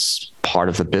 It is part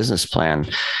of the business plan.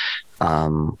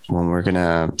 When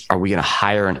are we gonna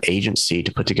hire an agency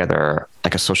to put together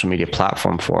like a social media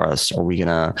platform for us? Are we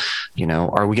gonna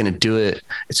do it?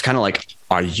 It's kind of like,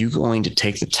 are you going to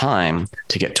take the time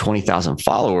to get 20,000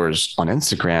 followers on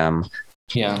Instagram?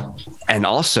 Yeah. And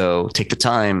also take the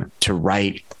time to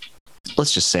write,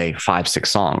 let's just say 5-6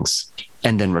 songs,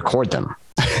 and then record them.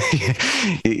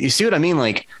 You see what I mean?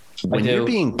 Like when you're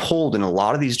being pulled in a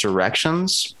lot of these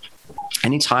directions,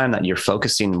 anytime that you're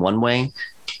focusing one way,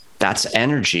 that's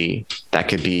energy that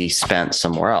could be spent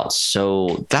somewhere else.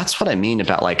 So that's what I mean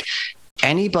about like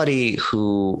anybody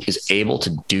who is able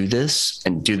to do this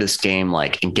and do this game,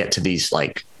 like, and get to these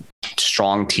like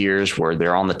strong tiers where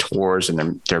they're on the tours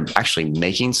and they're actually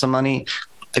making some money.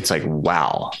 It's like,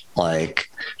 wow, like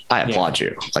I applaud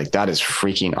you. Like that is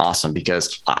freaking awesome,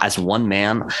 because as one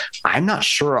man, I'm not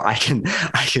sure I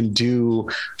can do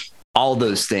all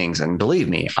those things. And believe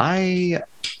me, I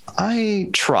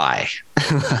try.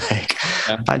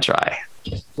 I try.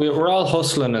 We're all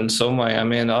hustling in some way. I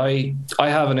mean, I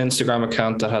have an Instagram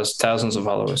account that has thousands of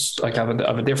followers. Like I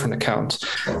have a different account,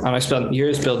 and I spent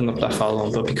years building up that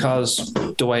following. But because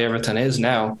the way everything is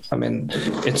now, I mean,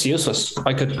 it's useless.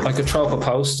 I could throw up a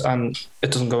post and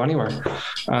it doesn't go anywhere.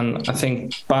 And I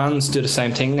think bands do the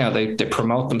same thing now. They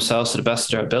promote themselves to the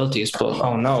best of their abilities, but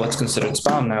oh no, it's considered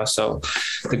spam now. So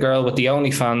the girl with the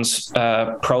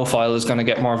OnlyFans profile is going to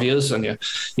get more views than you,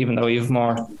 even though you've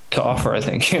more to offer. I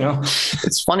think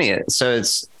It's funny. So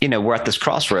it's, we're at this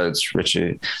crossroads,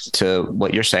 Richie, to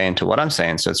what you're saying, to what I'm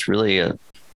saying. So it's really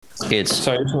sorry,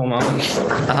 just one moment.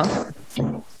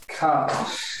 Uh-huh.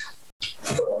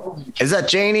 Is that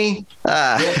Janie?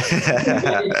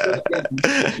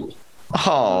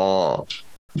 Oh,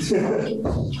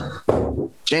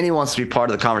 Janie wants to be part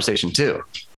of the conversation too.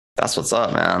 That's what's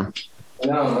up, man.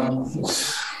 No.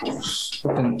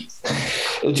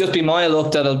 It'll just be my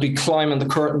luck that I'll be climbing the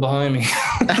curtain behind me.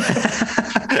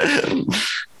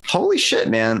 Holy shit,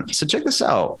 man. So check this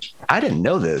out. I didn't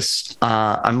know this.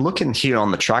 I'm looking here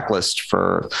on the track list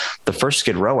for the first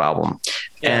Skid Row album,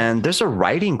 and there's a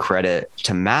writing credit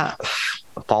to Matt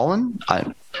Fallon.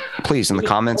 Please, in the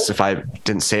comments, if I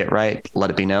didn't say it right,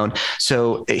 let it be known.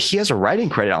 So he has a writing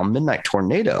credit on Midnight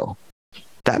Tornado.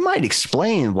 That might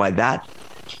explain why that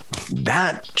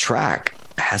track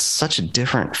has such a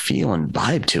different feel and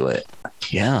vibe to it.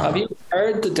 Yeah. Have you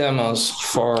heard the demos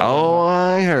for? Oh,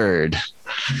 I heard.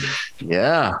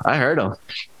 Yeah, I heard him.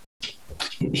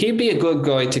 He'd be a good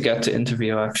guy to get to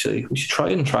interview, actually. We should try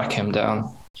and track him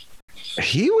down.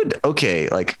 He would, okay,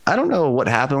 like, I don't know what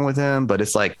happened with him, but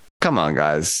it's like, come on,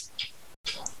 guys.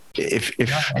 If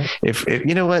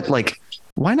you know what, like,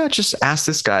 why not just ask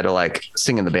this guy to, like,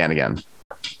 sing in the band again?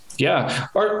 Yeah.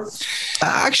 Or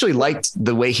I actually liked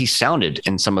the way he sounded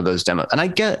in some of those demos. And I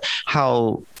get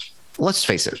how, let's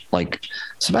face it, like,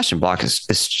 Sebastian Bach is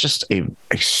just a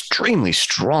extremely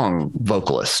strong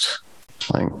vocalist.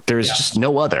 Like, there's just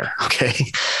no other. Okay.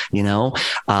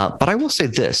 But I will say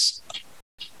this,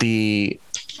 the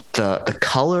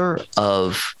color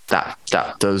of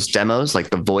those demos, like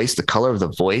the color of the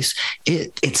voice,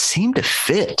 it seemed to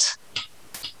fit.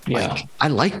 Yeah. Like, I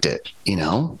liked it,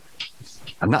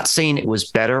 I'm not saying it was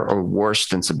better or worse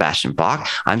than Sebastian Bach.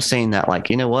 I'm saying that, like,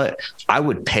 you know what? I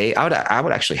would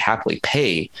actually happily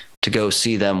pay to go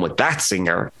see them with that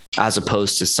singer as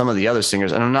opposed to some of the other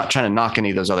singers. And I'm not trying to knock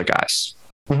any of those other guys.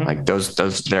 Mm-hmm. Like those,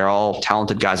 they're all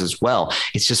talented guys as well.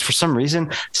 It's just, for some reason,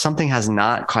 something has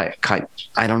not quite,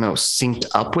 I don't know, synced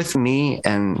up with me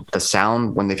and the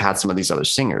sound when they've had some of these other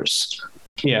singers.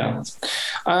 Yeah.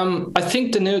 I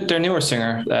think their newer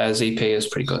singer, ZP, is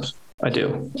pretty good. I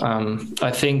do. I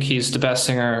think he's the best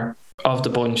singer of the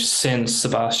bunch since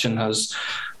Sebastian has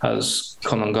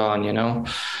come and gone,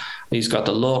 He's got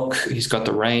the look, he's got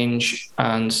the range,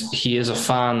 and he is a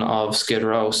fan of Skid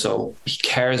Row, so he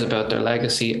cares about their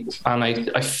legacy. And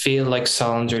I feel like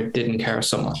Salinger didn't care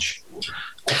so much.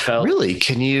 Really?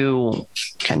 Can you,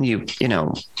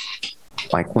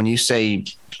 like, when you say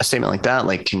a statement like that,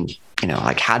 like,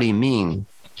 like, how do you mean?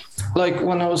 Like,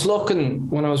 when I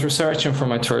was researching for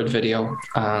my third video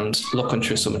and looking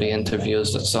through some of the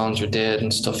interviews that Salinger did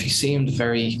and stuff, he seemed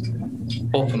very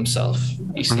up himself.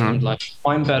 He seemed like,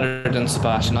 I'm better than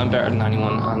Sebastian, I'm better than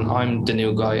anyone, and I'm the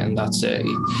new guy, and that's it.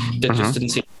 There just didn't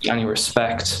seem to be any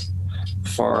respect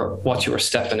for what you were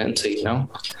stepping into,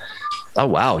 Oh,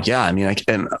 wow. Yeah. I mean, I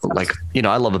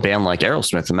love a band like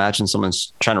Aerosmith. Imagine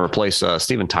someone's trying to replace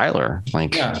Steven Tyler.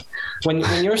 Like, yeah. When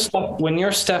you're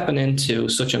stepping into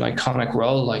such an iconic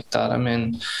role like that, I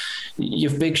mean,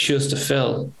 you've big shoes to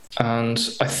fill. And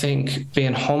I think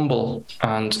being humble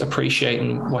and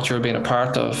appreciating what you're being a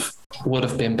part of would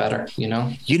have been better,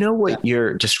 what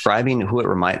you're describing, who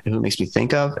it makes me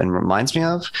think of and reminds me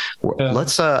of?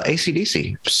 Let's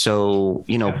AC/DC. So,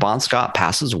 Bon Scott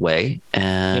passes away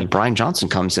and Brian Johnson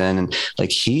comes in, and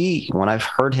like, when I've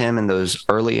heard him in those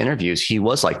early interviews, he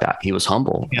was like that. He was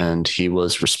humble and he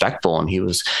was respectful, and he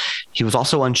was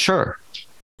also unsure.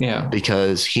 Yeah.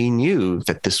 Because he knew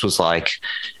that this was like,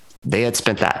 they had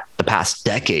spent the past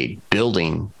decade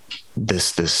building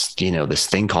this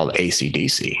thing called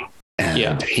AC/DC.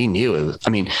 And he knew it was, I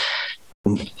mean,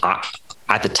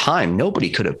 at the time,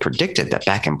 nobody could have predicted that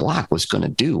Back in Black was going to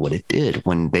do what it did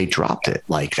when they dropped it.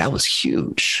 Like, that was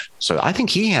huge. So I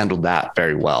think he handled that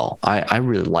very well. I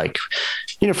really like,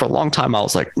 for a long time, I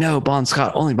was like, no, Bon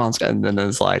Scott, only Bon Scott. And then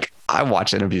it's like, I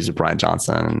watched interviews with Brian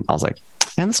Johnson and I was like,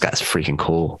 man, this guy's freaking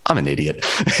cool. I'm an idiot,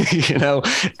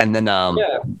 And then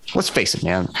let's face it,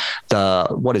 man.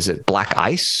 What is it? Black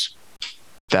Ice.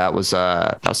 That was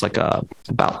like I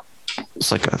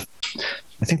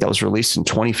think that was released in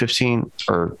 2015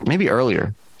 or maybe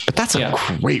earlier. But that's a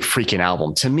great freaking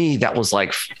album. To me, that was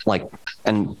like,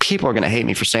 and people are going to hate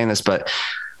me for saying this, but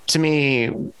to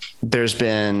me, there's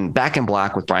been Back in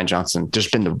Black with Brian Johnson. There's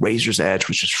been The Razor's Edge,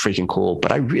 which is freaking cool.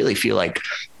 But I really feel like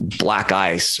Black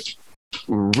Ice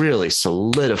really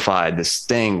solidified this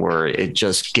thing where it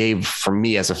just gave, for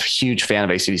me as a huge fan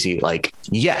of AC/DC, like,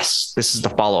 yes, this is the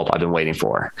follow-up I've been waiting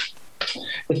for.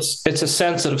 it's a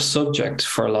sensitive subject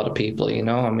for a lot of people, you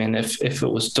know. I mean, if it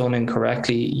was done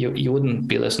incorrectly, you wouldn't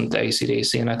be listening to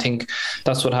AC/DC, and I think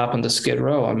that's what happened to Skid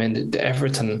Row. I mean,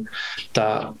 everything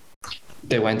that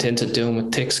they went into doing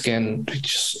with Thick Skin, it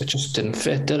just didn't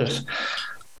fit, did it?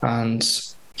 And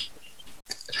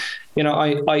you know,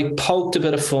 I poked a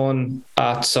bit of fun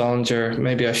at Solinger.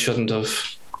 Maybe I shouldn't have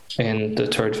in the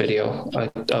third video.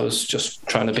 I was just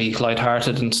trying to be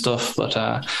lighthearted and stuff, but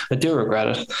I do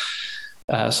regret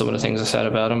it. Some of the things I said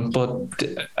about him, but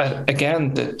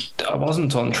again, I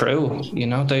wasn't untrue. You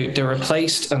know, they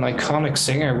replaced an iconic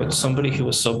singer with somebody who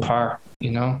was subpar.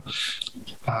 You know,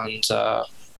 and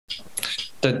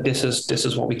this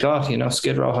is what we got. You know,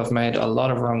 Skid Row have made a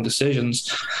lot of wrong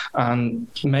decisions, and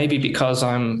maybe because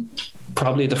I'm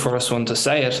probably the first one to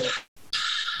say it,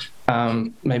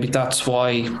 maybe that's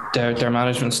why their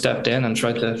management stepped in and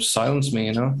tried to silence me.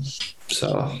 You know,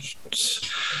 so.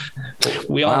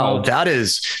 We all know. That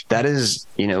is,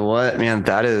 you know what, man,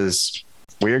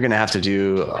 we're going to have to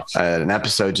do an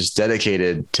episode just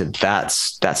dedicated to that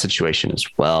situation as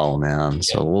well, man.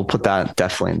 So we'll put that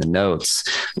definitely in the notes.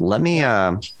 Let me, if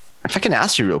I can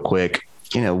ask you real quick,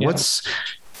 you know, what's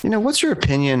your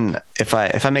opinion if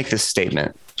I make this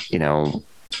statement? You know,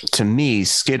 to me,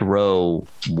 Skid Row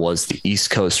was the East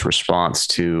Coast response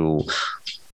to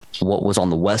what was on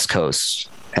the West Coast,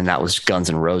 and that was Guns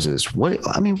N' Roses. What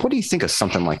do you think of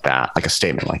something like that, like a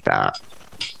statement like that?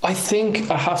 I think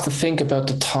I have to think about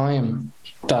the time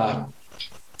that,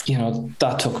 you know,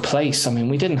 that took place. I mean,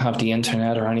 we didn't have the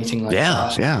internet or anything like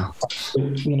that. Yeah.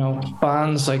 You know,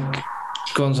 bands like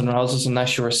Guns N' Roses,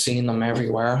 unless you were seeing them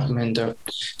everywhere, I mean,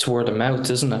 it's word of mouth,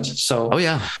 isn't it? So,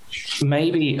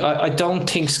 maybe I don't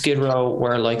think Skid Row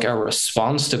were like a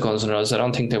response to Guns N' Roses. I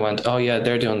don't think they went, oh yeah,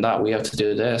 they're doing that, we have to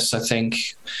do this. I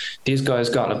think these guys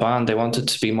got in a band. They wanted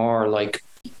to be more like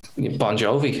Bon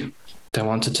Jovi. They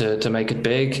wanted to make it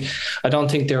big. I don't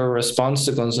think they were a response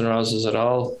to Guns N' Roses at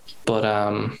all. But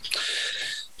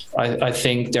I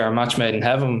think they're a match made in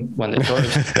heaven when they toured.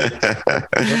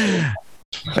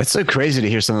 It's so crazy to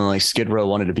hear something like Skid Row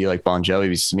wanted to be like Bon Jovi.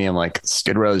 Because to me, I'm like,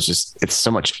 Skid Row is just, it's so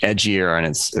much edgier, and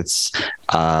it's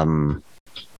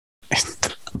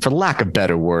for lack of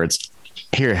better words,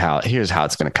 here's how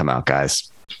it's going to come out, guys.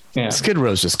 Yeah. Skid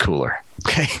Row's just cooler.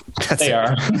 Okay. They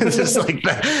are. It's just like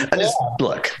that.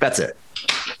 Look, that's it.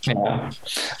 Yeah.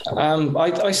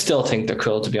 I still think they're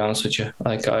cool, to be honest with you.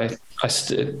 Like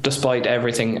despite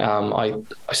everything, I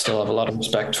still have a lot of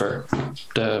respect for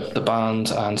the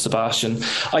band and Sebastian.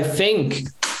 I think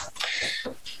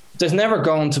there's never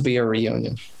going to be a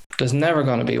reunion. There's never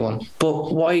going to be one.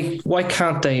 But why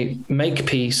can't they make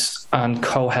peace and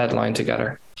co-headline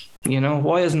together? You know,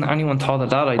 why hasn't anyone thought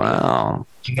of that idea? Wow.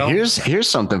 You know? Here's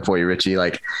something for you, Richie.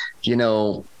 Like, you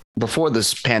know, before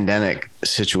this pandemic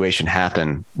situation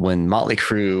happened, when Motley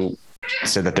Crue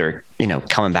said that they're, you know,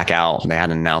 coming back out, and they had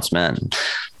an announcement.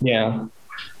 Yeah.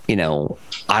 You know,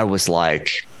 I was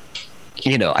like,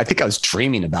 you know, I think I was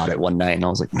dreaming about it one night, and I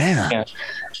was like, man,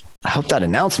 I hope that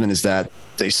announcement is that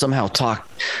they somehow talk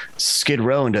Skid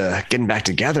Row into getting back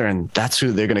together, and that's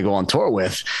who they're going to go on tour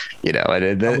with, you know.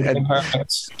 And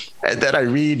then I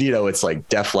read, you know, it's like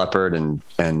Def Leppard and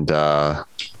Joan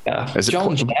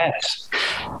Jett.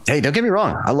 Hey, don't get me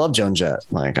wrong, I love Joan Jett.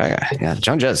 Like,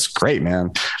 Joan Jett's great,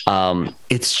 man.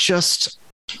 It's just,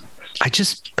 I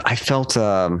felt,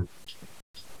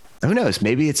 who knows?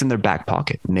 Maybe it's in their back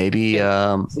pocket. Maybe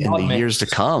in the years to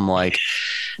come, like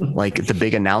the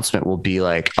big announcement will be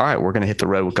like, all right, we're going to hit the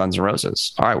road with Guns N'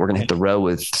 Roses. All right, we're going to hit the road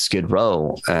with Skid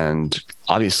Row. And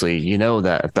obviously, you know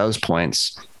that at those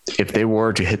points, if they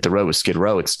were to hit the road with Skid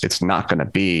Row, it's not going to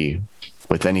be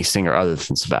with any singer other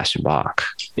than Sebastian Bach.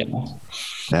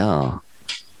 Yeah.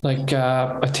 Like,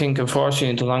 I think,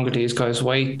 unfortunately, the longer these guys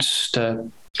wait,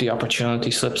 the opportunity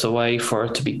slips away for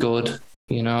it to be good.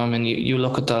 You know, I mean, you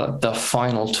look at the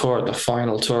final tour with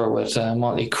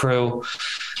Motley Crue,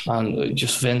 and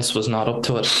just Vince was not up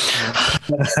to it.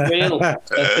 That's real. That's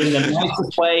in the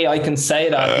nicest way I can say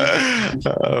that.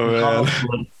 Oh,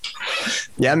 man.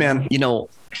 Yeah, man. You know,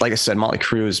 like I said, Motley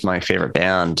Crue is my favorite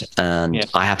band, and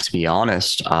I have to be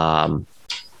honest.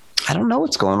 I don't know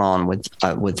what's going on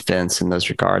with Vince in those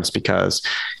regards, because,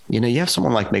 you know, you have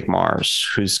someone like Mick Mars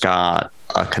who's got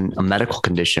a medical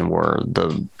condition where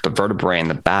the vertebrae in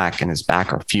the back and his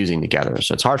back are fusing together.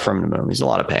 So it's hard for him to move. He's in a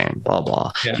lot of pain, blah,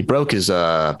 blah. Yeah. He broke his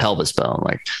pelvis bone.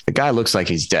 Like, the guy looks like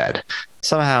he's dead.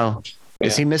 Somehow,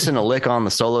 is he missing a lick on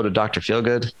the solo to Dr.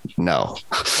 Feelgood? No.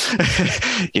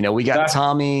 You know, we got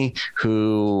Tommy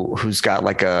who's got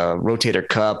like a rotator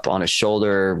cuff on his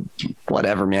shoulder,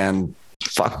 whatever, man.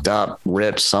 Fucked up,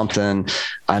 ripped something.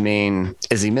 I mean,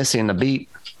 is he missing a beat?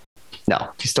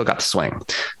 No, he still got the swing.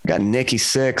 We got Nikki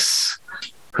Sixx,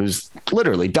 who's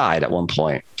literally died at one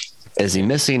point. Is he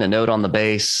missing a note on the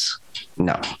bass?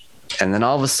 No. And then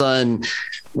all of a sudden,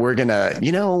 we're gonna,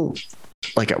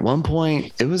 like at one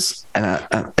point it was, and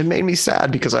it made me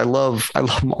sad because I love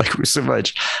Motley Crue so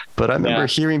much, but I remember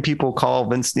hearing people call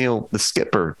Vince Neil the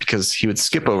skipper because he would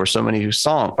skip over so many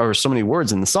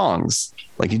words in the songs.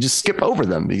 Like, you just skip over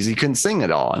them because he couldn't sing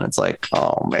it all. And it's like,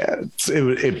 oh man,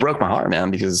 it broke my heart,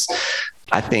 man, because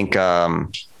I think, I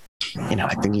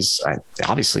think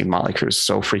obviously Motley Crue is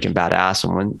so freaking badass.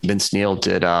 And when Vince Neil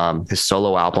did his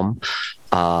solo album,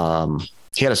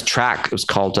 he had his track. It was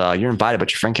called "You're Invited,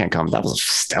 But Your Friend Can't Come." That was a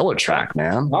stellar track,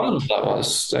 man. That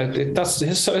was. That's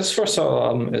his first solo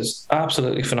album is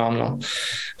absolutely phenomenal.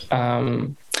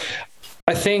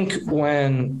 I think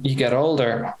when you get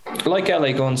older, like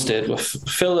LA Guns did with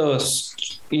Phil Lewis,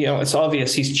 it's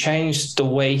obvious he's changed the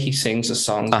way he sings the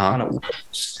songs, and it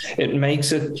works. It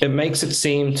makes it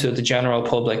seem to the general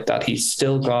public that he's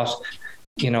still got,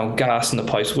 gas in the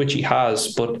pipes, which he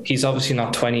has, but he's obviously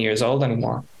not 20 years old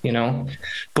anymore,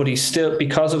 but he's still,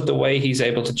 because of the way he's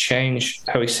able to change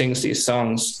how he sings these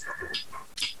songs,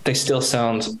 they still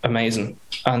sound amazing.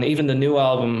 And even the new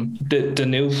album,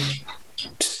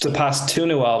 the past two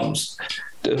new albums,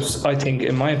 I think,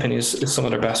 in my opinion, is some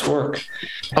of their best work.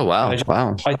 Oh, wow.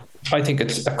 Wow. I think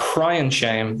it's a crying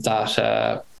shame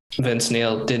that Vince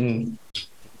Neil didn't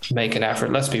make an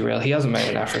effort. Let's be real. He hasn't made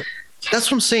an effort.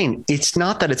 That's what I'm saying. It's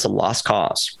not that it's a lost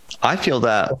cause. I feel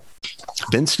that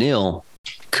Vince Neil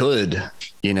could,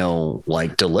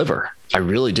 deliver. I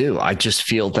really do. I just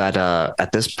feel that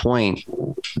at this point,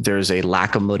 there's a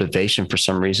lack of motivation for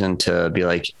some reason to be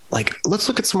like, let's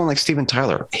look at someone like Steven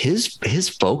Tyler. His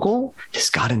vocal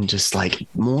has gotten just like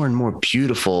more and more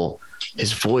beautiful.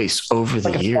 His voice over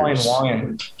the years. Fine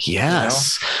wine,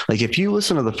 yes. Like, if you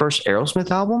listen to the first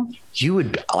Aerosmith album, you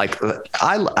would like,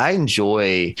 I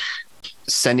enjoy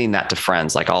sending that to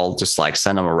friends. Like, I'll just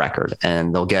send them a record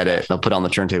and they'll get it. They'll put it on the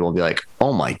turntable and be like,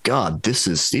 oh my God, this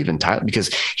is Steven Tyler,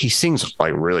 because he sings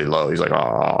like really low. He's like,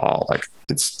 oh, like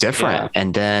it's different. Yeah.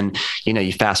 And then,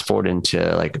 you fast forward into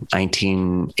like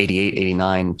 1988,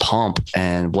 89 Pump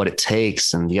and What It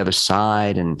Takes and The Other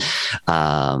Side and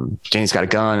Janie's Got a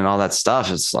Gun and all that stuff.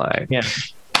 It's like,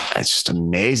 it's just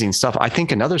amazing stuff. I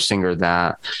think another singer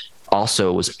that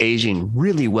also was aging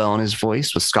really well in his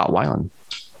voice was Scott Weiland.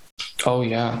 Oh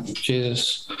yeah,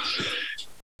 Jesus,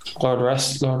 Lord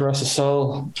rest his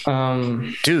soul.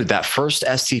 Dude, that first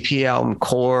STP album,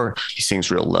 Core, he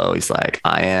sings real low. He's like,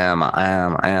 I am.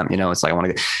 It's like, I want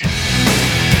to get.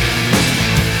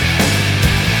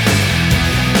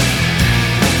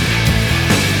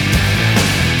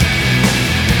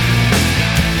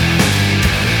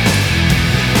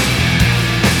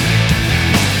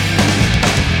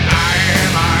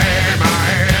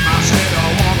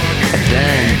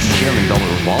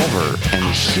 Revolver, and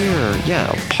here,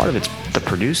 part of it's the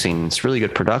producing. It's really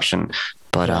good production,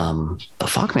 but the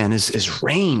fuck, man, is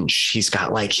range. He's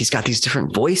got these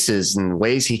different voices and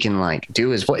ways he can do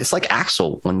his voice. It's like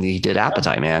Axl when he did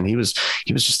Appetite, man. He was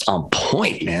just on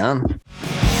point, man.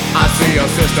 I see your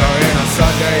sister in a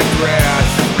Sunday dress.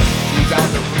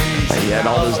 He had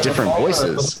all those different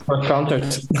voices. First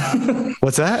concert.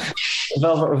 What's that?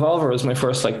 Velvet Revolver was my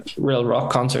first real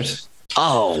rock concert.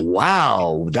 Oh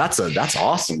wow, that's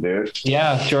awesome, dude.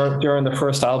 Yeah, during the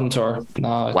first album tour.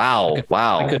 No, wow.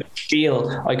 I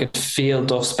could feel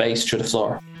Duff's bass through the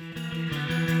floor.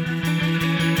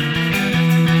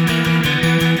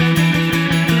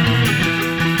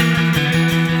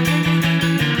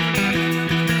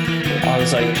 I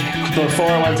was like,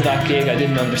 before I went to that gig, I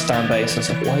didn't understand bass. I was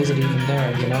like, why is it even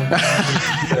there?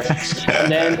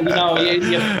 And then,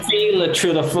 you feel it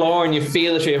through the floor and you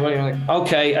feel it through your body. You're like,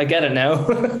 okay, I get it now.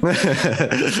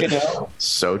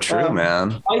 So true,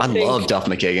 man. I love Duff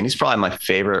McKagan. He's probably my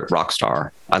favorite rock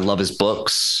star. I love his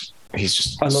books. He's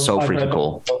just so freaking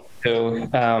cool.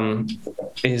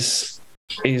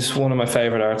 He's one of my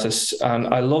favorite artists,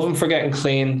 and I love him for Getting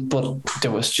Clean, but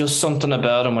there was just something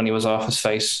about him when he was off his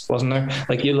face, wasn't there?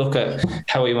 Like, you look at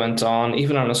how he went on,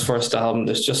 even on his first album,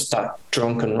 there's just that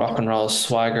drunken rock and roll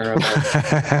swagger.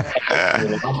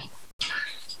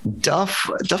 Duff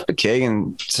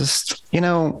McKagan, just,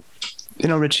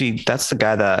 Richie, that's the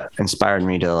guy that inspired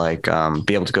me to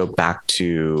be able to go back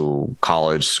to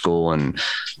college, school, and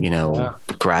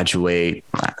graduate.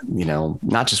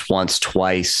 Not just once,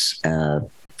 twice,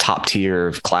 top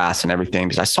tier class and everything.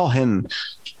 Because I saw him,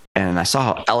 and I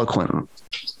saw how eloquent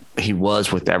he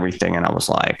was with everything, and I was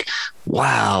like,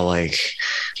 wow,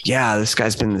 this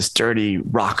guy's been this dirty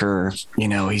rocker.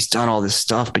 He's done all this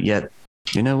stuff, but yet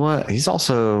You know what? He's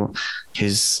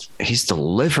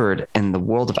delivered in the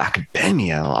world of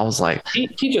academia. I was like, he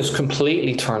just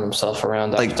completely turned himself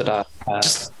around like, after that.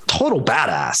 just total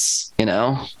badass, you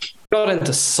know? Got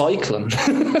into cycling.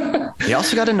 He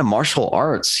also got into martial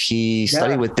arts. He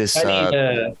studied with this,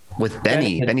 with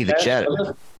Benny the Jet.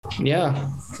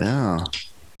 Yeah. Yeah.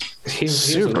 He was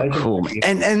Super cool.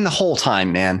 And the whole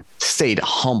time, man, stayed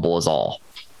humble as all.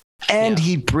 And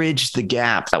he bridged the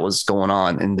gap that was going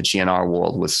on in the GNR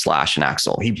world with Slash and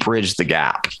Axl. He bridged the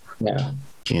gap. Yeah.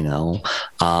 You know,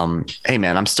 hey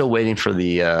man, I'm still waiting for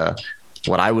the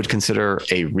what I would consider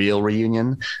a real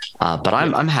reunion, but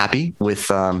I'm happy with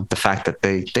the fact that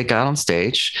they got on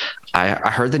stage.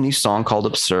 I heard the new song called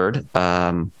 "Absurd."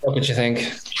 What did you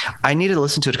think? I needed to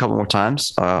listen to it a couple more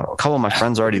times. A couple of my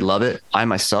friends already love it. I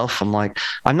myself, I'm like,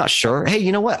 I'm not sure. Hey,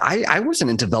 you know what? I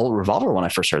wasn't into Velvet Revolver when I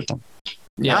first heard them.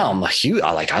 Yeah, now I'm a huge.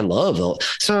 I love it.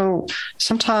 So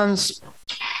sometimes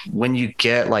when you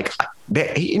get like,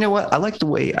 you know what? I like the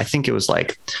way, I think it was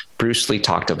like Bruce Lee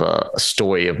talked of a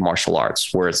story of martial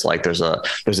arts where it's like there's a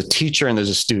teacher and there's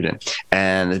a student,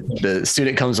 and the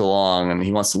student comes along and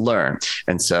he wants to learn,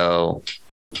 and so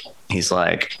he's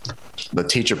like, the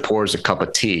teacher pours a cup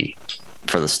of tea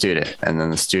for the student, and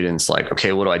then the student's like,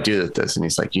 okay, what do I do with this? And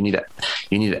he's like, you need to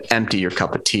empty your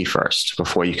cup of tea first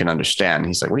before you can understand. And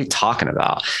he's like, what are you talking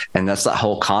about? And that's that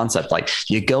whole concept. Like,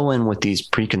 you go in with these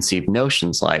preconceived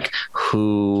notions, like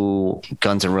who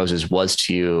Guns N' Roses was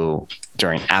to you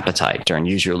during Appetite, during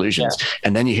Use Your Illusions. Yeah.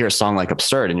 And then you hear a song like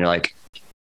Absurd and you're like,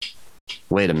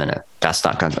 wait a minute, that's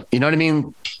not Guns N'. You know what I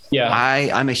mean? Yeah.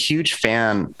 I'm a huge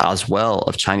fan as well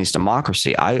of Chinese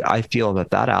Democracy. I feel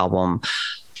that album,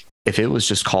 if it was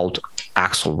just called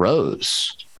Axl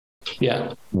Rose,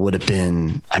 would have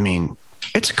been, I mean,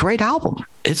 it's a great album.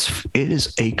 It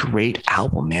is a great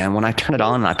album, man. When I turn it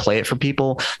on and I play it for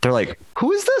people, they're like,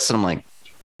 who is this? And I'm like,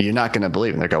 you're not going to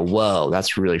believe it. And they go, whoa,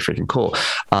 that's really freaking cool.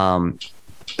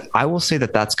 I will say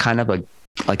that that's kind of a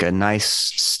nice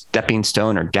stepping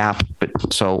stone or gap.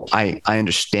 But so I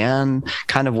understand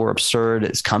kind of where Absurd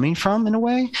is coming from in a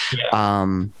way.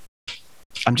 Yeah.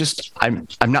 I'm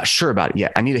not sure about it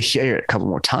yet. I need to hear it a couple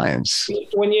more times.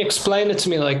 When you explain it to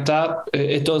me like that,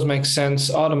 it does make sense.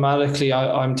 Automatically,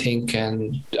 I'm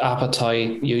thinking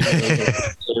Appetite, usually,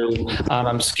 and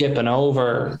I'm skipping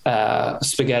over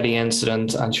Spaghetti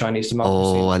Incident and Chinese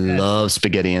Democracy. Oh, I love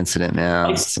Spaghetti Incident,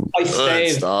 man. I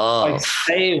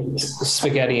saved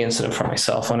Spaghetti Incident for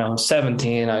myself when I was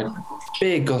 17.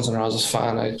 Big Guns N' Roses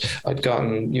fan. I'd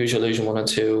gotten Use Your Illusion 1 and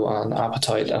 2 on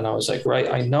Appetite, and I was like,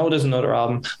 right, I know there's another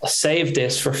album. I'll save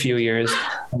this for a few years,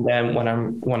 and then when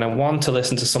I want to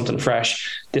listen to something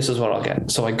fresh, this is what I'll get.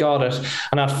 So I got it,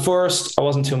 and at first I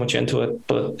wasn't too much into it,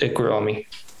 but it grew on me.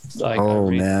 Like,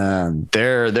 man,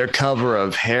 their cover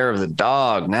of Hair of the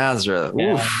Dog, Nazareth.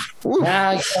 Yeah. Oof.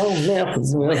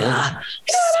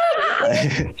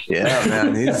 Yeah,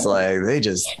 man. He's like,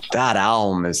 that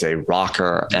album is a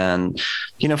rocker. And,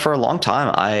 you know, for a long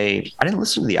time, I didn't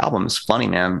listen to the album. It's funny,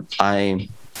 man.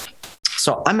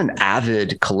 So I'm an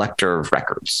avid collector of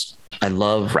records. I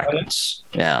love records.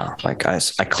 Yeah. Like I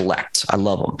collect, I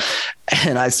love them.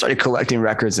 And I started collecting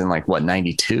records in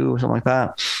 92 or something like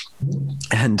that.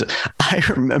 And I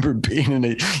remember being in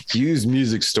a used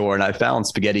music store and I found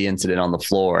Spaghetti Incident on the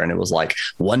floor and it was like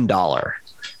 $1.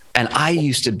 And I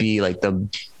used to be like the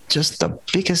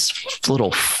biggest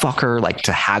little fucker, like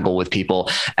to haggle with people.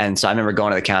 And so I remember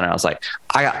going to the counter and I was like,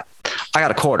 I got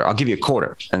a quarter. I'll give you a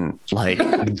quarter. And like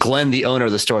Glenn, the owner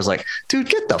of the store, is like, dude,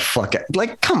 get the fuck out.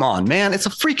 Like, come on, man. It's a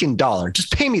freaking $1.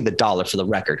 Just pay me the $1 for the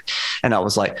record. And I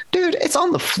was like, dude, it's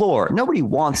on the floor. Nobody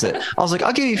wants it. I was like,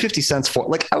 I'll give you 50 cents for it.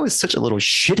 Like, I was such a little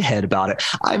shithead about it.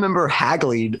 I remember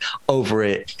haggling over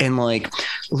it and like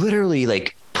literally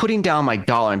like putting down my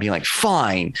 $1 and being like,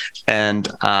 fine. And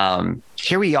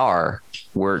here we are.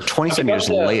 We're 27 years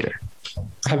later.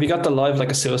 Have you got the Live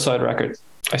Like a Suicide record?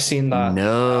 I've seen that.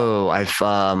 No, I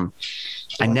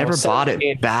never bought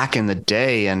it back in the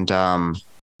day. And I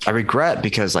regret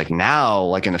because like now,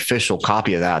 like an official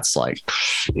copy of that's like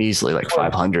easily like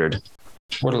 500.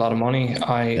 Worth a lot of money.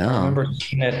 I remember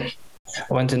seeing it.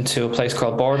 I went into a place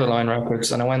called Borderline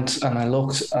Records and I went and I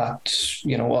looked at,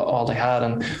 you know, what all they had,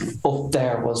 and up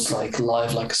there was like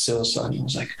Live Like a Suicide. And I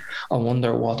was like, I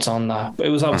wonder what's on that. But it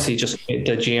was obviously just the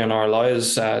GNR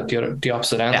Lives, the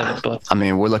opposite end of it. But I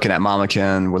mean, we're looking at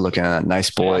Mamakin, we're looking at Nice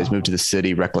Boys, Move to the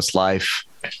City, Reckless Life.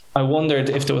 I wondered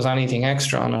if there was anything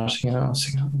extra on it, you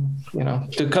know,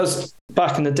 because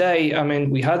back in the day, I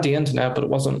mean, we had the internet, but it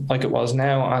wasn't like it was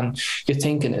now. And you're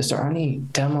thinking, is there any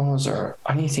demos or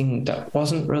anything that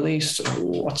wasn't released? Or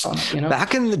what's on it, you know?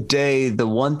 Back in the day, the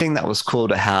one thing that was cool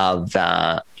to have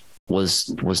that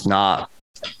was not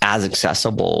as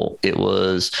accessible. It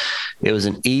was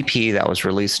an EP that was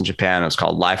released in Japan. It was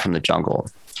called Live from the Jungle,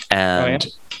 and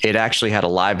it actually had a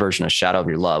live version of Shadow of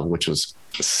Your Love, which was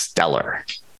stellar.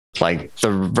 Like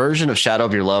the version of Shadow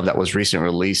of Your Love that was recently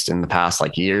released in the past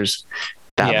like years,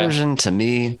 that version to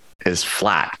me is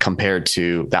flat compared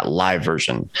to that live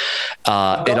version.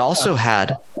 It also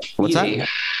had what's that?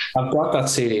 I've got that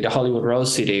CD, the Hollywood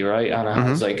Rose CD, right? And it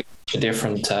has like a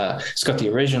different. It's got the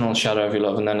original Shadow of Your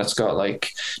Love, and then it's got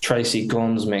like Tracy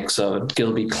Gunn's mix of it,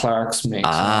 Gilby Clarke's mix.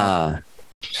 I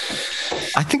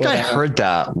think I heard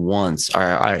that once.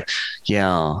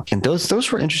 Yeah, and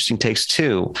those were interesting takes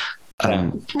too.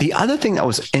 The other thing that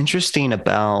was interesting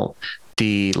about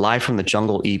the Live from the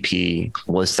Jungle EP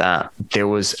was that there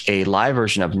was a live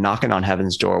version of Knocking on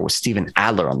Heaven's Door with Steven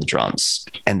Adler on the drums,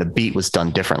 and the beat was done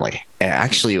differently. And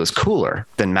actually, it was cooler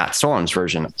than Matt Sorum's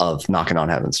version of Knocking on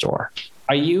Heaven's Door.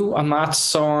 Are you a Matt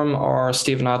Sorum or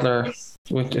Steven Adler?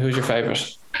 Who's your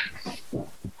favorite?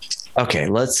 Okay,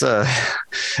 let's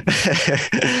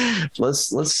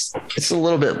it's a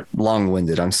little bit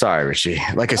long-winded. I'm sorry, Richie.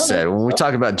 Like I said, when we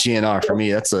talk about GNR, for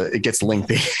me, it gets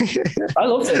lengthy. I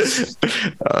love this.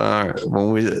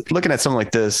 When we're looking at something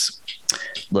like this,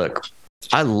 look,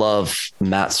 I love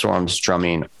Matt Sorum's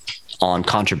drumming on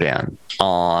Contraband,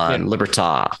 on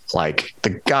Libertad. Like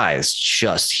the guy is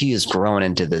he is growing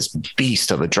into this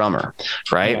beast of a drummer,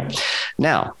 right? Yeah.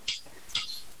 Now,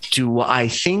 do I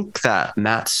think that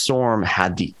Matt Sorum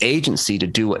had the agency to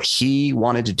do what he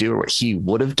wanted to do or what he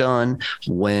would have done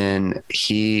when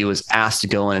he was asked to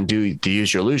go in and do the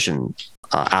Use Your Illusion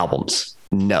albums?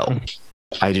 No,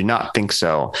 I do not think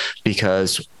so,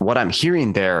 because what I'm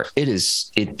hearing there,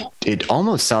 it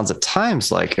almost sounds at times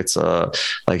like it's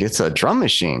a drum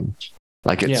machine.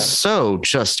 Like it's so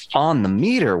just on the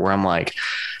meter where I'm like,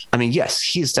 I mean, yes,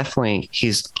 he's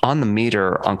on the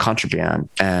meter on Contraband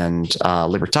and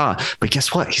Libertad, but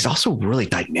guess what? He's also really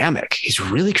dynamic. He's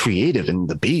really creative in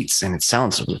the beats, and it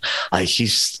sounds like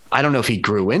I don't know if he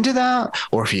grew into that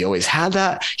or if he always had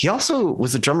that. He also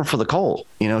was the drummer for The Cult.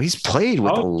 You know, he's played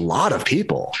with a lot of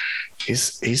people.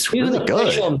 He's really good.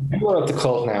 He's a member of The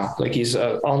Cult now. Like he's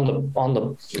on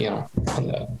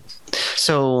the.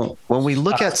 So when we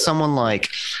look at someone like,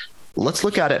 let's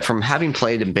look at it from having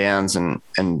played in bands and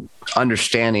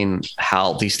understanding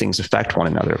how these things affect one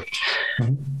another.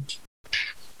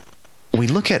 We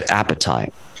look at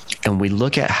Appetite, and we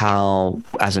look at how,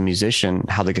 as a musician,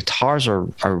 how the guitars are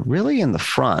really in the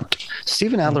front.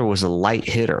 Steven Adler was a light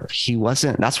hitter. He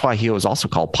wasn't. That's why he was also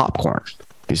called Popcorn.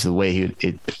 Is the way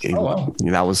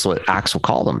that was what Axl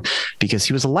called him, because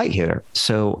he was a light hitter.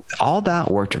 So all that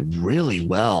worked really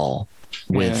well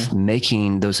with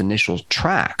making those initial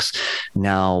tracks.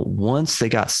 Now, once they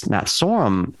got Matt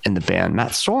Sorum in the band,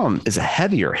 Matt Sorum is a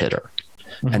heavier hitter.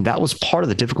 And that was part of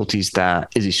the difficulties that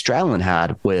Izzy Stradlin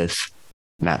had with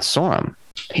Matt Sorum.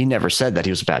 He never said that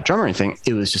he was a bad drummer or anything.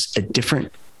 It was just a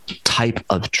different type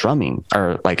of drumming,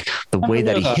 or like the way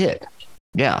that he hit.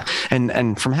 Yeah.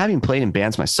 And from having played in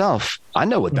bands myself, I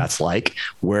know what that's like,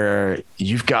 where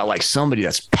you've got like somebody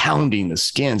that's pounding the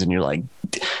skins and you're like,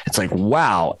 it's like,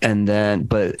 wow. And then,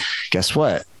 but guess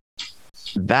what?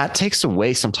 That takes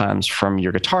away sometimes from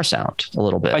your guitar sound a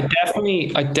little bit. I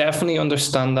definitely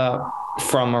understand that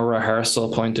from a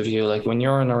rehearsal point of view. Like when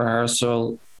you're in a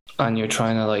rehearsal and you're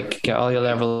trying to like get all your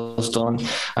levels done,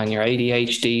 and your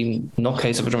ADHD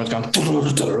nutcase of a drummer's going,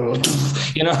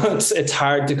 you know, it's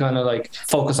hard to kind of like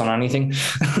focus on anything.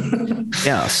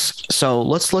 Yes. So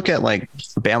let's look at like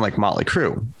a band like Motley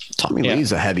Crue. Tommy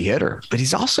Lee's a heavy hitter, but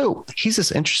he's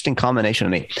this interesting combination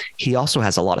to me. He also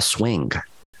has a lot of swing.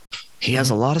 He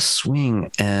has a lot of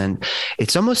swing, and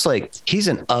it's almost like he's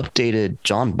an updated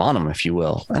John Bonham, if you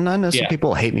will. And I know some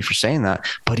people hate me for saying that,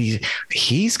 but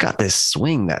he's got this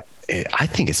swing that I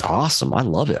think is awesome. I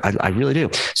love it. I really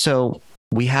do. So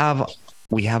we have a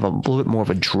little bit more of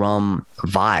a drum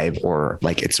vibe, or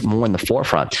like it's more in the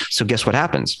forefront. So guess what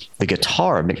happens? The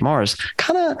guitar of Mick Mars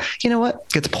kind of,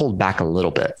 gets pulled back a little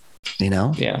bit.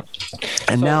 Yeah.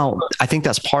 And now I think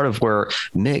that's part of where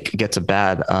Mick gets a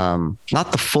bad,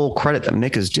 not the full credit that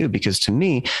Mick is due, because to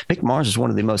me, Mick Mars is one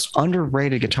of the most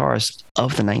underrated guitarists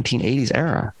of the 1980s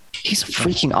era. He's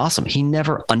freaking awesome. He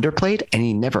never underplayed and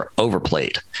he never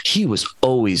overplayed. He was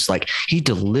always like, he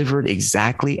delivered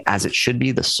exactly as it should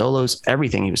be. The solos,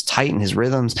 everything. He was tight in his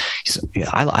rhythms.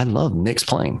 I love Mick's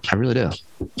playing. I really do.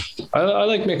 I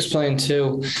like Mick's playing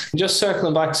too. Just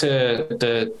circling back to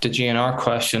the GNR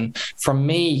question, for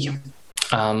me,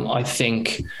 I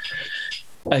think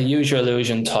a Use Your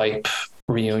Illusion type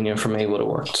reunion for me would have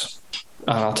worked.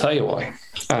 And I'll tell you why.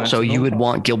 So you would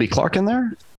want Gilby Clarke in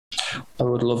there? I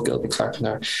would love Gilby Clarke in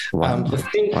there. Wow. The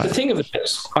thing of it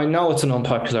is, I know it's an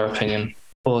unpopular opinion,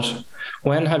 but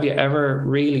when have you ever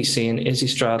really seen Izzy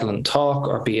Stradlin talk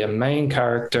or be a main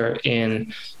character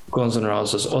in Guns N'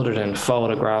 Roses other than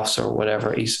photographs or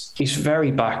whatever? He's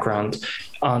very background,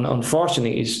 and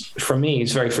unfortunately, for me,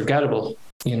 he's very forgettable.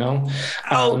 You know,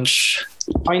 Ouch.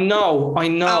 I know.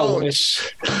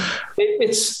 Ouch.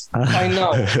 It's I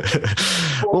know.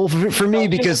 Well, for me,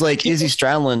 because like Izzy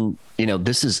Stradlin, you know,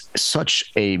 this is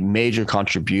such a major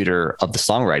contributor of the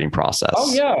songwriting process.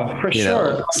 Oh yeah, for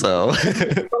sure. Know, so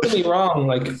don't get me wrong,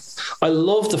 like I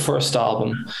love the first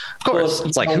album. Of course,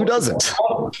 it's like who doesn't?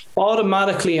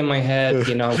 Automatically in my head,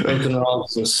 you know, Guns N'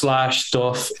 Roses and Slash,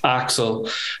 Duff,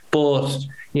 Axl, but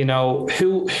you know,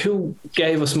 who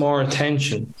gave us more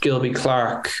attention? Gilby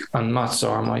Clarke and Matt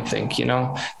Sorum, I think. You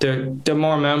know, they're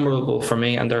more memorable for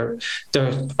me, and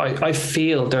I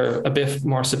feel they're a bit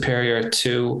more superior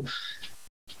to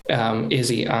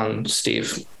Izzy and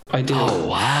Steve. I do. Oh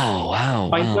wow!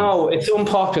 I know it's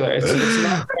unpopular. It's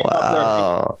not very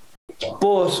popular.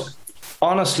 But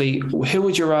honestly, who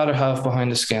would you rather have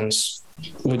behind the Skins?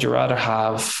 Would you rather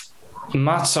have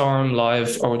Matt Sorum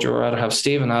live, or would you rather have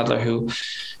Steven Adler, who,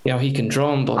 you know, he can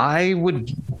drum? But I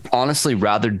would honestly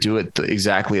rather do it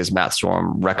exactly as Matt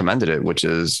Sorum recommended it, which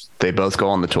is they both go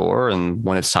on the tour, and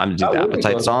when it's time to do the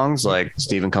Appetite songs, like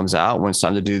Steven comes out. When it's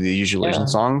time to do the Usual Illusion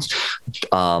songs,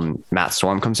 Matt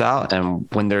Sorum comes out. And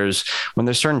when there's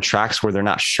certain tracks where they're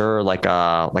not sure, like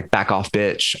Back Off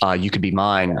Bitch, You Could Be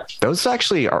Mine, those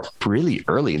actually are really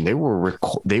early, and they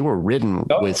were written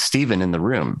with Steven in the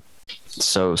room.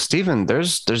 So Steven,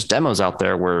 there's demos out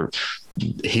there where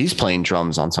he's playing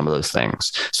drums on some of those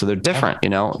things. So they're different, you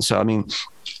know? So, I mean,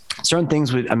 certain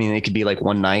things it could be like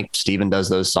one night Steven does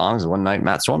those songs, and one night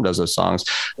Matt Sorum does those songs.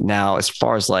 Now, as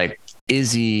far as like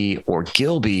Izzy or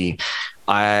Gilby,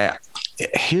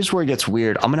 here's where it gets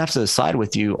weird. I'm going to have to decide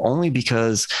with you only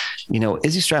because, you know,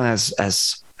 Izzy Stradlin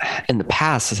has in the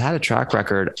past has had a track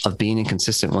record of being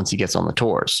inconsistent once he gets on the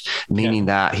tours, meaning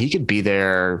that he could be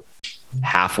there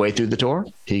halfway through the tour.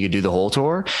 He could do the whole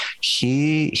tour.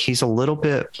 He's a little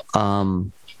bit,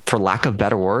 for lack of a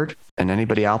better word, and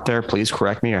anybody out there, please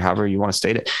correct me or however you want to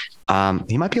state it.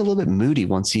 He might be a little bit moody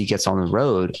once he gets on the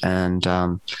road, and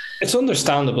it's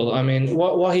understandable. I mean,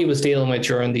 what he was dealing with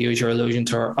during the Use Your Illusion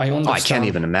tour, I understand. I can't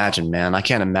even imagine, man. I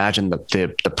can't imagine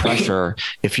the pressure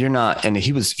if you're not. And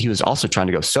he was also trying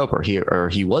to go sober.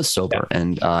 He was sober,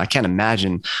 and I can't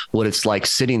imagine what it's like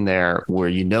sitting there where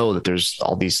you know that there's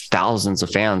all these thousands of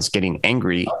fans getting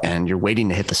angry, and you're waiting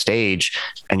to hit the stage,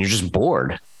 and you're just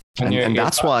bored. And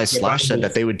that's why Slash said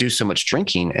that they would do so much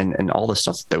drinking and all the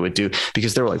stuff that they would do,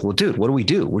 because they were like, well, dude, what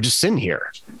do? We're just sitting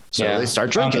here. So they start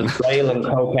drinking. And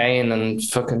cocaine and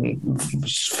fucking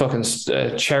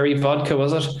cherry vodka,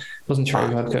 was it? Wasn't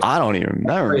cherry vodka. I don't even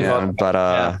remember, man. But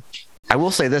I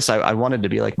will say this. I wanted to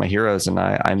be like my heroes. And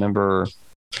I remember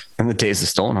in the days of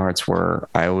Stolen Hearts where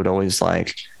I would always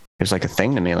like, it was like a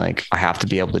thing to me, like I have to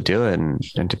be able to do it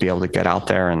and to be able to get out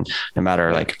there, and no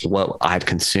matter like what I had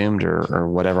consumed or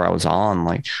whatever I was on,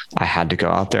 like I had to go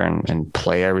out there and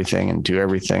play everything and do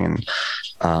everything.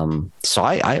 And so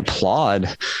I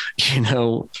applaud, you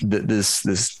know,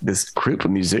 this group of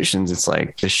musicians. It's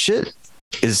like the shit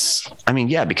is, I mean,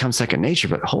 yeah, it becomes second nature,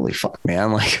 but holy fuck,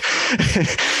 man. Like,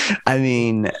 I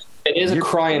mean, it is a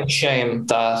crying shame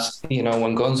that, you know,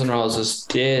 when Guns N' Roses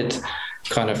did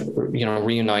kind of, you know,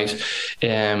 reunite,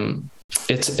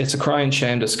 it's a crying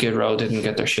shame that Skid Row didn't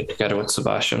get their shit together with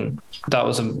Sebastian. That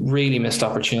was a really missed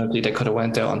opportunity. They could have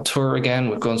went out on tour again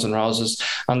with Guns N' Roses,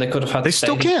 and they could have had. They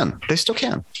still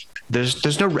can.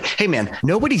 There's no. Hey man,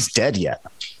 nobody's dead yet.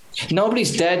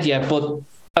 Nobody's dead yet, but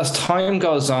as time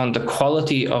goes on, the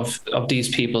quality of these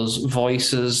people's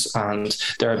voices and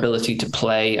their ability to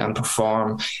play and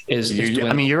perform is.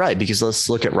 I mean, you're right, because let's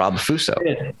look at Rob Fuso.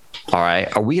 Yeah. All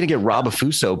right, are we going to get Rob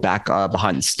Fuso back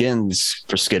behind the Skins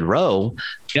for Skid Row?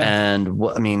 Yeah. And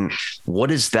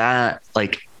what is that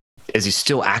like? Is he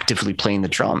still actively playing the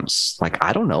drums? Like,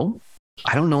 I don't know.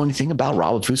 I don't know anything about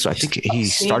Rob Fuso. I think he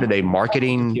started a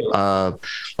marketing. He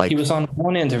was on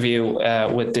one interview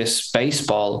with this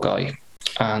baseball guy.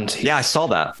 And I saw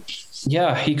that.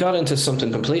 Yeah, he got into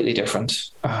something completely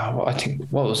different. I think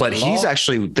what was. But he's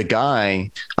actually the guy.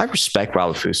 I respect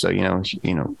Rob Fuso.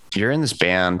 You know, you're in this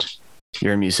band,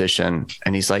 you're a musician,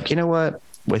 and he's like, you know what?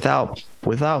 Without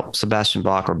Sebastian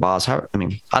Bach or Boz, I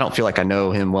don't feel like I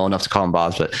know him well enough to call him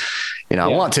Boz, but you know,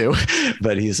 I want to.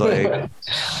 But he's like,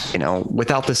 you know,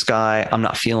 without this guy, I'm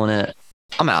not feeling it.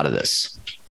 I'm out of this.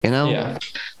 You know,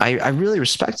 I really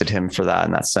respected him for that,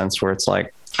 in that sense, where it's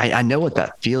like, I know what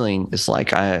that feeling is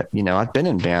like. I've been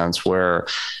in bands where,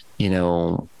 you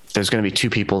know, there's going to be two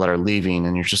people that are leaving,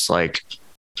 and you're just like,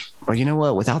 well, you know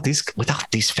what? Without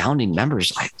these founding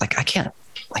members, I can't.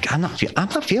 Like, I'm not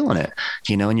feeling it,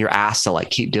 you know. And you're asked to like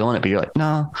keep doing it, but you're like,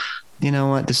 no, you know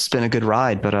what? This has been a good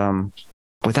ride, but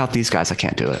without these guys, I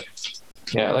can't do it.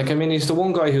 Yeah, like, I mean, he's the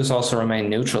one guy who's also remained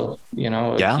neutral, you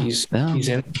know. Yeah, he's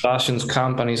in Sebastian's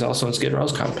camp, and he's also in Skid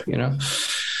Row's camp, you know.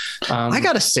 I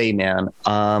gotta say, man,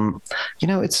 you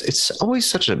know, it's always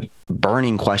such a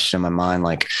burning question in my mind.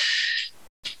 Like,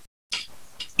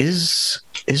 is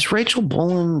Rachel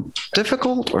Bolan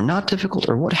difficult or not difficult,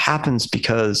 or what happens?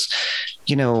 Because,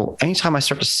 you know, anytime I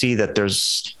start to see that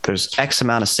there's X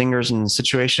amount of singers in the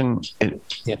situation,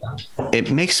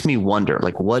 it makes me wonder,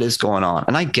 like, what is going on?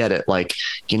 And I get it. Like,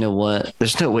 you know what?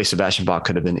 There's no way Sebastian Bach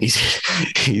could have been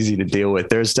easy to deal with.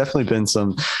 There's definitely been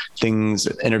some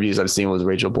interviews I've seen with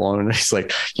Rachel Bolan, and he's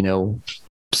like, you know,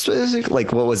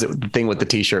 like, what was it, the thing with the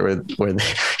t-shirt where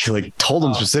he like told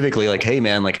him specifically, like, hey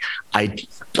man, like,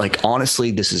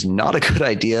 honestly, this is not a good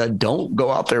idea. Don't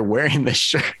go out there wearing this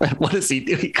shirt. And what does he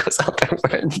do? He goes out there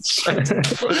wearing the shirt.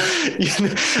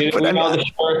 We know the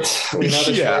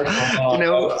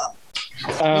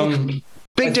shirt.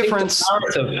 Big difference.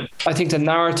 I think the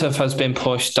narrative has been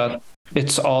pushed that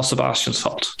it's all Sebastian's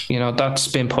fault. You know, that's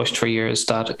been pushed for years,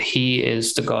 that he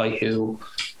is the guy who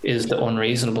is the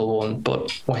unreasonable one.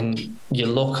 But when you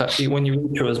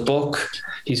read through his book,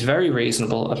 he's very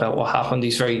reasonable about what happened.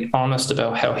 He's very honest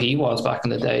about how he was back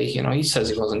in the day. You know, he says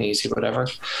he wasn't easy, whatever.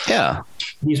 Yeah.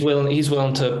 He's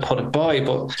willing to put it by,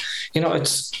 but you know,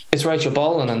 it's Rachel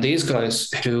Bolan and these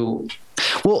guys who.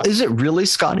 Well, is it really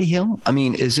Scotty Hill? I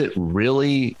mean, is it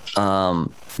really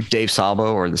Dave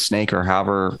Sabo or the Snake or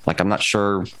however? Like, I'm not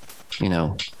sure, you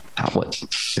know, what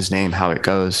his name, how it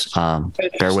goes.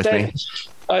 Bear with me.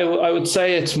 I would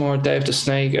say it's more Dave the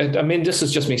Snake. I mean, this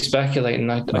is just me speculating.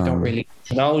 I don't really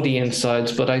know the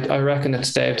insides, but I reckon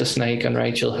it's Dave the Snake and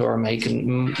Rachel who are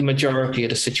making majority of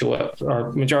the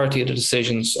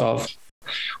decisions of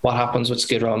what happens with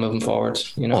Skid Row moving forward.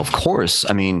 You know, well, of course.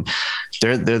 I mean,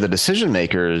 they're the decision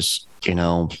makers, you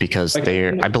know, because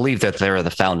I believe that they're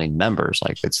the founding members.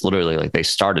 Like, it's literally like they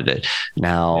started it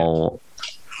now.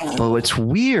 Yeah. But it's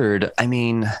weird. I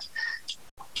mean,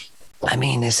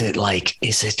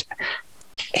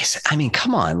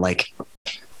 come on, like,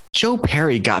 Joe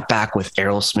Perry got back with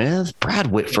Aerosmith, Brad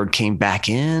Whitford came back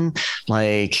in,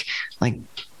 like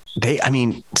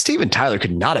Steven Tyler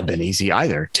could not have been easy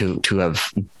either to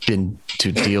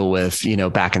deal with, you know,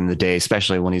 back in the day,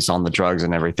 especially when he's on the drugs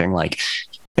and everything. Like,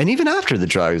 and even after the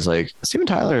drugs, like, Steven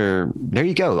Tyler, there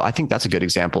you go. I think that's a good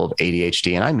example of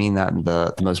ADHD. And I mean that in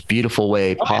the most beautiful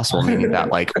way possible, meaning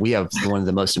that, like, we have one of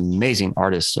the most amazing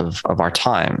artists of our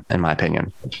time, in my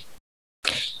opinion.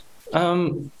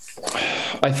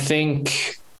 I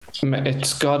think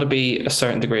it's got to be a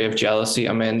certain degree of jealousy.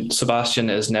 I mean, Sebastian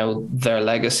is now their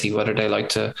legacy, whether they like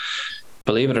to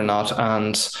believe it or not.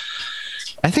 And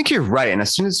I think you're right. And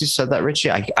as soon as you said that,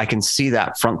 Richie, I can see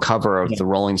that front cover of the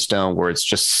Rolling Stone where it's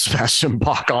just Sebastian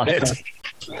Bach on it.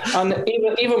 And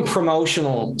even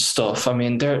promotional stuff. I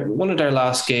mean, one of their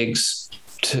last gigs,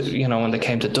 when they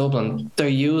came to Dublin, they're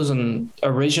using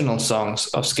original songs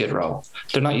of Skid Row.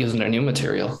 They're not using their new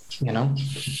material, you know.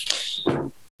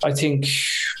 I think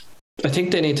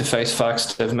they need to face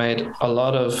facts. They've made a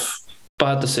lot of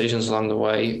bad decisions along the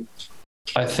way.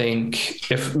 I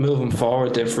think if moving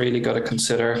forward, they've really got to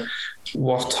consider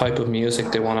what type of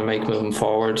music they want to make moving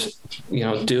forward. You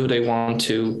know, do they want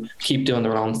to keep doing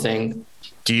their own thing?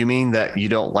 Do you mean that you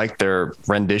don't like their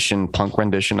punk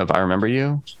rendition of I Remember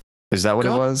You? Is that what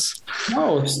it was?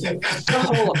 No, it's the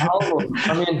whole album.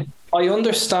 I mean, I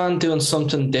understand doing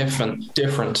something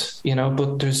different, you know,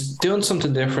 but there's doing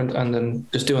something different and then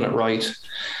just doing it right.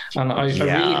 And I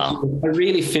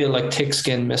really feel like Thick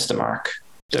Skin missed the mark.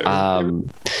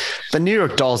 The New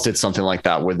York Dolls did something like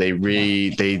that where they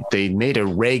made a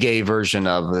reggae version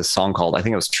of the song called, I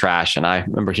think it was Trash. And I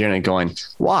remember hearing it going,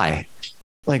 why?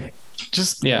 Like,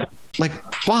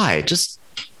 why? Just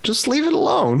leave it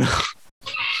alone.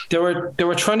 They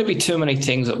were trying to be too many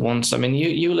things at once. I mean,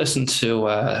 you listen to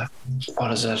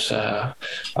what is it? I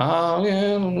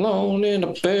am alone in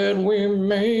a bed we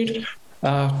made.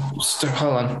 Hold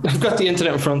on, I've got the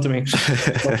internet in front of me.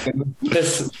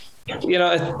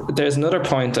 There's another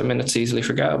point. I mean, it's easily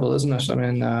forgettable, isn't it? I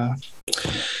mean,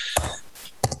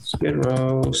 Skid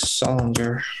Row,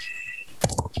 Solinger.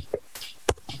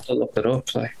 I'll look it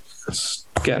up. Like, it's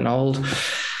getting old.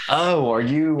 Oh, are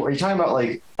you talking about,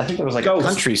 like, I think there was like Ghost. A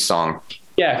country song.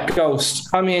 Yeah, Ghost.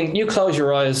 I mean, you close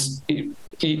your eyes, you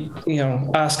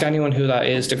ask anyone who that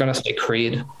is, they're gonna say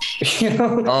Creed. You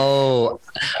know? Oh,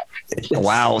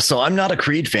 Wow. So I'm not a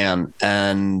Creed fan,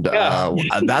 and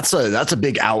that's a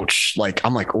big ouch. Like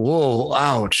I'm like, whoa,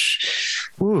 ouch,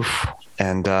 oof,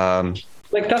 and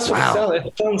Like that's what wow.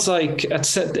 it sounds like.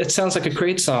 It sounds like a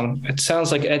Creed song. It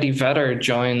sounds like Eddie Vedder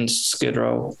joined Skid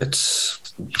Row. It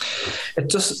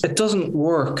doesn't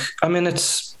work. I mean,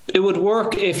 it would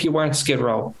work if you weren't Skid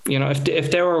Row. You know,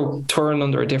 if they were touring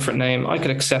under a different name, I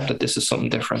could accept that this is something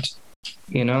different.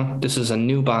 You know, this is a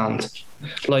new band.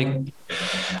 Like,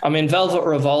 I mean, Velvet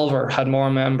Revolver had more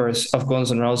members of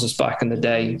Guns N' Roses back in the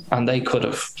day, and they could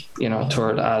have, you know,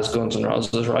 toured as Guns N'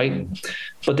 Roses, right?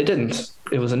 But they didn't.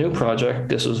 It was a new project.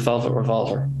 This was Velvet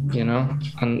Revolver, you know,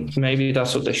 and maybe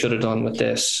that's what they should have done with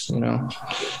this, you know.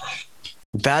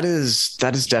 That is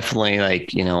definitely,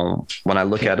 like, you know, when I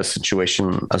look at a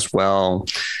situation as well,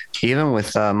 even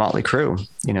with Motley Crue,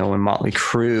 you know, when Motley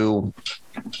Crue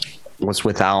was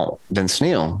without Vince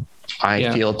Neil,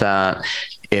 I feel that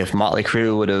if Motley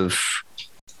Crue would have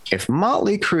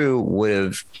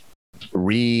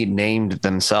renamed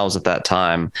themselves at that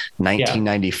time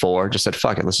 1994, just said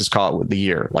fuck it, let's just call it the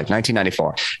year, like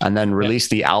 1994, and then release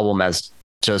the album as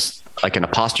just like an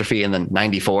apostrophe and then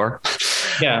 94.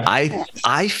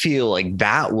 I feel like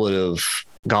that would have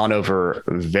gone over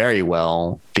very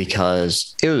well,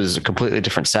 because it was a completely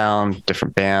different sound,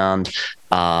 different band.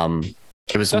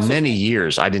 It was many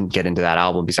years I didn't get into that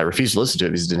album because I refused to listen to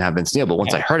it because it didn't have Vince Neil. But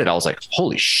once I heard it, I was like,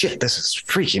 holy shit, this is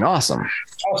freaking awesome.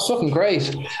 Oh, it's fucking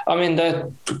great. I mean, the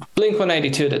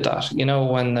Blink-182 did that. You know,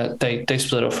 when they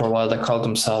split up for a while, they called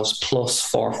themselves Plus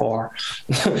 44.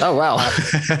 Oh, wow.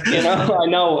 You know, I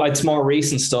know it's more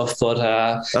recent stuff,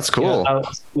 but that's cool. You know,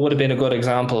 that would have been a good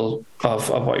example of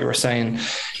what you were saying.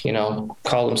 You know,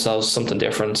 call themselves something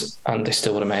different, and they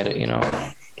still would have made it, you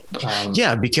know.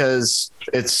 Yeah, because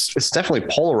it's definitely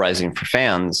polarizing for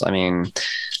fans. I mean,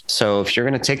 so if you're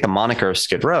going to take the moniker of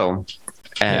Skid Row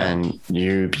and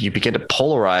you begin to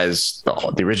polarize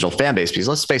the original fan base, because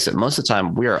let's face it, most of the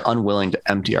time we are unwilling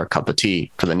to empty our cup of tea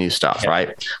for the new stuff,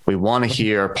 right? We want to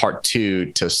hear part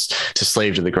 2 to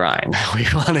Slave to the Grind. We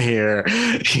want to hear,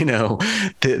 you know,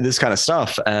 this kind of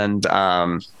stuff. And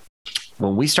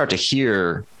when we start to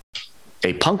hear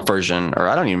a punk version, or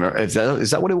I don't even remember, is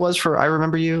that what it was for I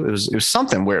Remember You? It was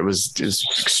something where it was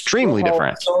extremely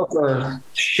different.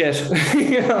 Shit.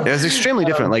 It was extremely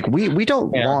different. Like we don't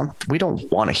want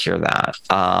to hear that.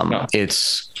 No.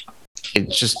 It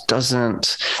just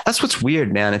doesn't. That's what's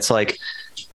weird, man. It's like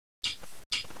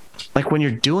when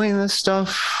you're doing this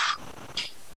stuff,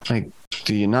 like,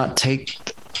 do you not take?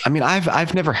 I mean,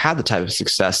 I've never had the type of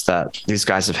success that these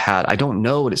guys have had. I don't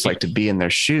know what it's like to be in their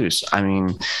shoes. I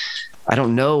mean, I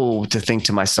don't know to think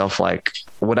to myself, like,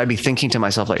 would I be thinking to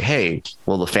myself, like, hey,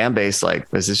 well, the fan base, like,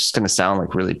 is this just going to sound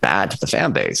like really bad to the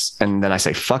fan base? And then I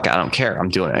say, fuck it, I don't care. I'm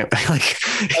doing it.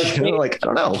 Like, you know, like, I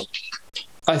don't know.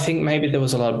 I think maybe there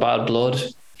was a lot of bad blood,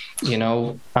 you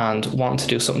know, and wanting to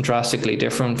do something drastically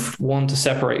different. One, to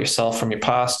separate yourself from your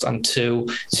past, and two,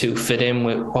 to fit in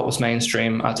with what was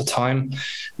mainstream at the time.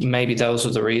 Maybe those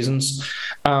were the reasons.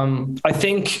 I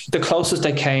think the closest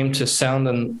they came to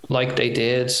sounding like they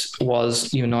did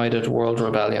was United World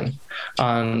Rebellion.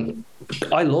 And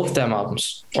I love them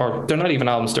albums, or they're not even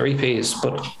albums, they're EPs,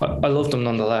 but I love them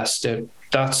nonetheless.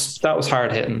 That was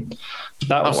hard hitting.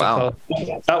 That was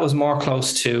that was more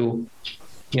close to,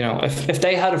 you know, if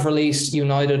they had have released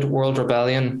United World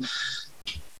Rebellion,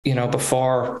 you know,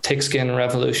 before Thick Skin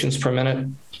Revolutions Per Minute,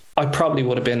 I probably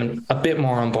would have been a bit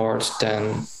more on board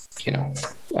than, you know,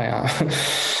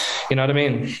 you know what I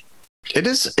mean?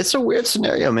 It's a weird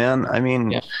scenario, man. I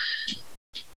mean,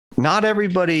 not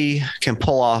everybody can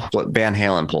pull off what Van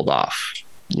Halen pulled off.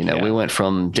 You know, we went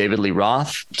from David Lee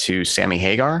Roth to Sammy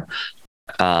Hagar.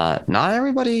 Not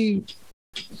everybody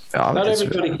can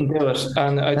do it.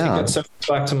 And I think that's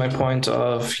back to my point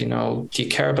of, you know, do you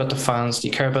care about the fans? Do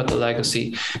you care about the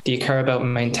legacy? Do you care about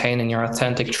maintaining your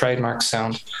authentic trademark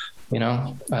sound? You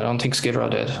know, I don't think Skid Row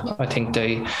did. I think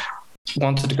they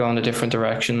wanted to go in a different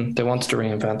direction. They wanted to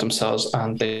reinvent themselves,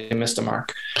 and they missed the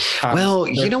mark. Well,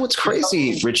 you know what's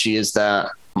crazy, Richie, is that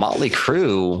Motley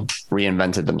Crue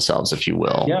reinvented themselves, if you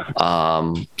will.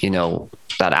 You know,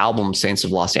 that album Saints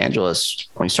of Los Angeles,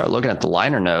 when you start looking at the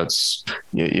liner notes,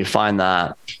 you find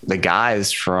that the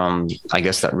guys from, I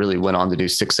guess, that really went on to do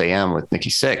 6 a.m. with Nikki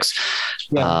Sixx,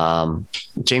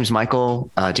 James Michael,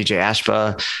 DJ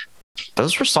Ashba,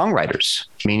 those were songwriters,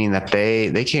 meaning that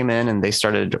they came in and they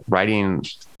started writing.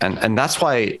 And that's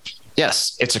why,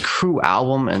 yes, it's a Crue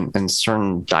album and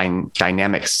certain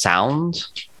dynamic sound.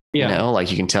 You know, like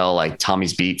you can tell, like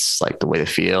Tommy's beats, like the way they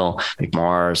feel, like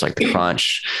Mars, like the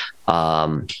crunch.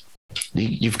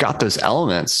 You've got those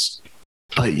elements,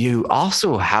 but you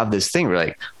also have this thing where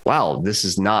like, wow, this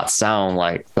does not sound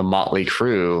like the Motley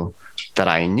Crue that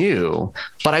I knew.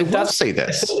 But I will say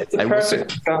this. I will say,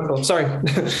 sorry.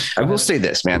 I will say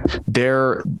this, man.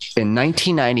 There in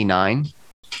 1999,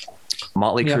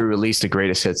 Motley Crue released a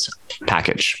greatest hits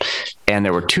package, and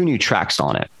there were 2 new tracks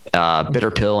on it,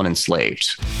 Bitter Pill and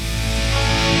Enslaved.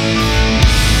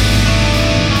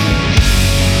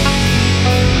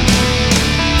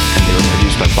 And they were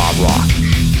produced by Bob Rock.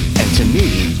 And to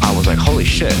me, I was like, holy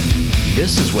shit,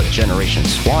 this is what Generation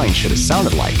Swine should have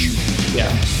sounded like.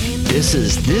 Yeah. This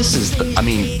is the, I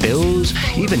mean, those,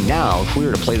 even now, if we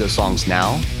were to play those songs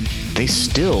now, they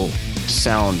still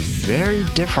sound very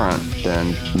different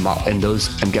than,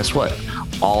 and guess what?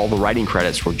 All the writing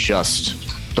credits were just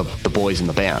the boys in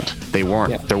the band. There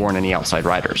weren't any outside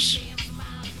writers.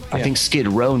 I think Skid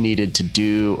Row needed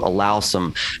to allow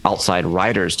some outside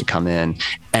writers to come in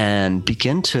and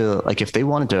begin to, like, if they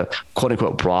wanted to quote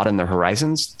unquote broaden their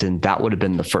horizons, then that would have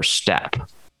been the first step.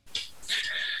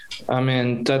 I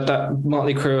mean, that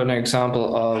Motley Crue, an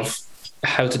example of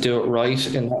how to do it right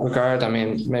in that regard. I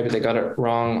mean, maybe they got it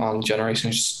wrong on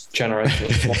Generations. But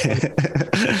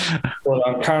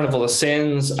on Carnival of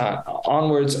Sins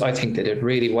onwards, I think they did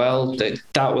really well. They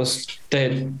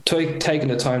had taken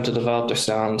the time to develop their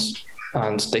sounds,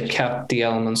 and they kept the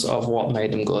elements of what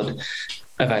made them good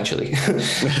eventually.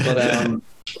 But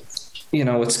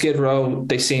with Skid Row,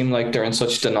 they seem like they're in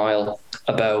such denial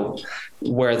about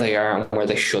where they are and where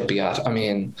they should be at. I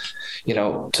mean,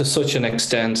 to such an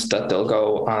extent that they'll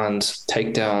go and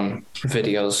take down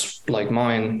videos like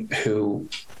mine, who,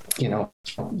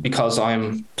 because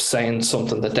I'm saying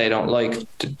something that they don't like,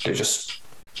 they're just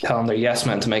telling their yes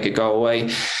men to make it go away.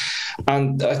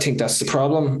 And I think that's the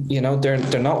problem.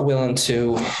 They're not willing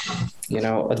to,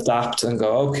 adapt and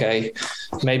go, okay,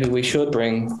 maybe we should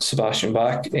bring Sebastian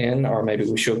Bach in, or maybe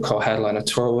we should co-headline a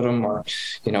tour with him, or,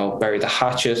 bury the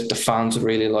hatchet. The fans would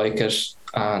really like it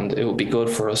and it would be good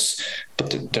for us.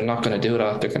 But they're not going to do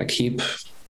that. They're going to keep,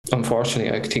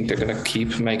 unfortunately, I think they're going to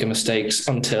keep making mistakes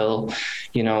until,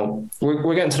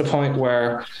 we're getting to the point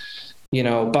where,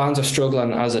 bands are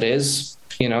struggling as it is.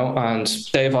 And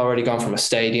they've already gone from a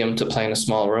stadium to playing a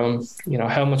small room.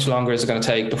 How much longer is it going to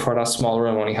take before that small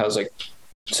room only has like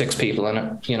 6 people in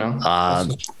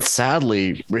it?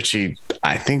 Sadly, Richie,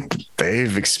 I think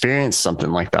they've experienced something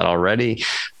like that already.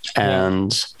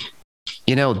 And,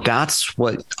 that's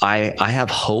what I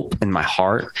have hope in my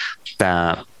heart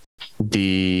that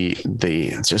the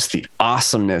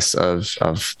awesomeness of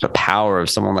the power of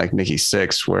someone like Nikki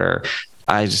Sixx, where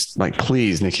I just like,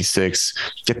 please, Nikki Sixx,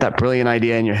 get that brilliant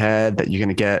idea in your head that you're going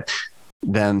to get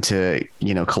them to,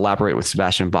 collaborate with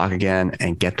Sebastian Bach again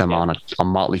and get them on a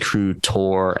Motley Crue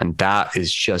tour. And that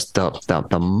is just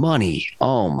the money.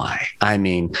 Oh my, I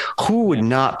mean, who would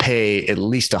not pay at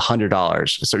least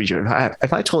 $100? So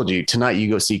if I told you tonight, you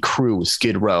go see Crue with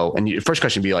Skid Row, and your first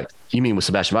question would be like, you mean with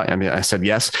Sebastian Bach? I mean, I said,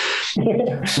 yes.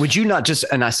 Would you not just,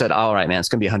 and I said, all right, man, it's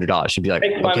going to be $100. You'd be like,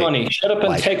 take my money, shut up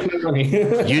and take my money.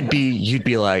 you'd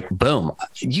be like, boom.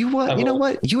 You know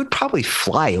what? You would probably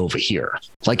fly over here.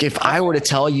 Like if I were to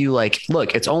tell you like,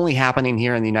 look, it's only happening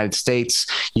here in the United States,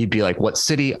 you'd be like, what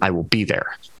city? I will be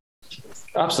there.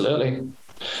 Absolutely.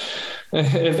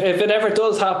 If it ever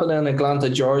does happen in Atlanta,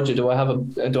 Georgia, do I have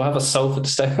a sofa to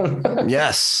stay on?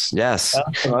 Yes,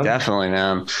 definitely,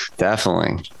 man,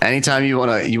 definitely. Anytime you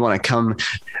want to come,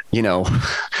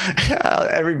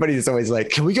 everybody's always like,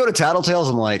 can we go to Tattletales?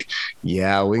 I'm like,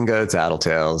 yeah, we can go to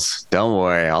Tattletales. Don't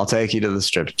worry, I'll take you to the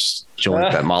strip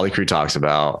joint that Motley Crue talks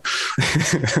about.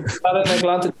 Not in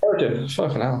Atlanta, Georgia.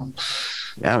 Fucking hell.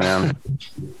 Yeah, man.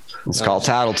 It's called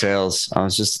Tattletales. I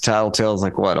was just at Tattletales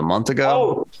like a month ago?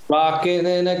 Oh, rocking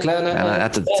in Atlanta.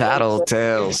 At the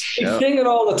Tattletales. You sing it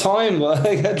all the time.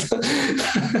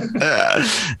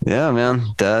 Yeah, man.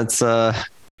 That's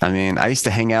I used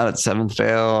to hang out at Seventh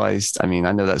Veil. I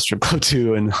know that strip club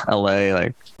too in LA.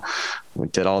 Like we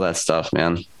did all that stuff,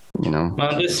 man.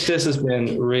 Man, this has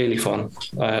been really fun.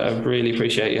 I really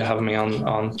appreciate you having me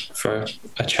on for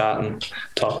a chat and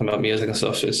talking about music and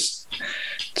stuff.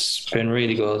 It's been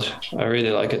really good. I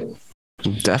really like it.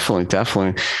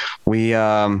 Definitely. We,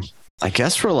 I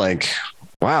guess we're like,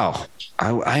 wow,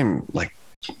 I'm like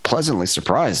pleasantly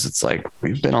surprised. It's like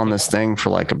we've been on this thing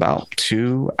for like about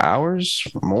 2 hours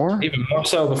more. Even more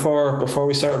so before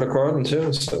we started recording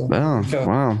too. So. Oh,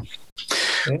 wow.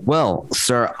 Yeah. Well,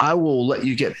 sir, I will let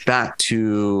you get back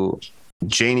to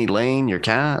Janie Lane, your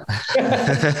cat.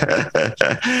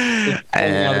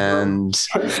 And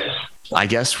I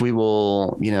guess we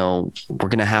will, we're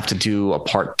going to have to do a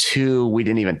part 2. We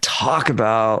didn't even talk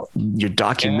about your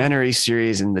documentary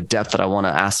series in the depth that I want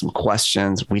to ask some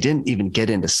questions. We didn't even get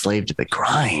into Slave to the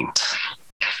Grind.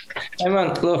 Hey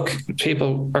man, look,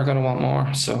 people are going to want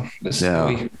more. So shall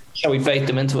we bait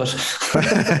them into it?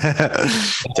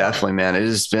 Definitely, man. It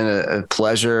has been a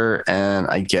pleasure. And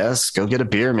I guess go get a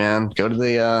beer, man. Go to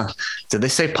the, did they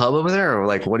say pub over there? Or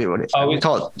like, what do we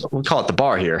call it? We call it the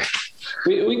bar here.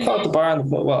 We call it the bar.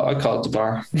 Well, I call it the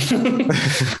bar.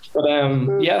 But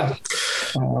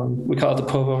we call it the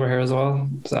pub over here as well.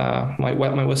 Might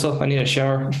wet my whistle. I need a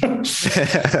shower.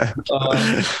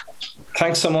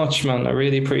 Thanks so much, man. I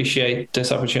really appreciate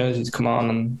this opportunity to come on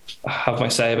and have my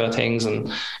say about things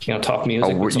and, talk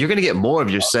music. You're going to get more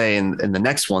of your say in the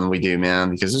next one we do, man,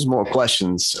 because there's more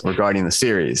questions regarding the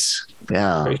series.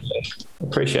 Yeah.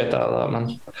 Appreciate that a lot,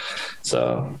 man.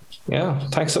 So, yeah,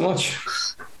 thanks so much.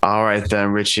 All right,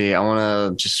 then, Richie, I want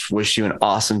to just wish you an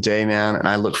awesome day, man. And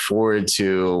I look forward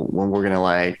to when we're going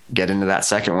to get into that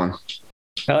second one.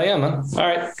 Hell yeah, man. All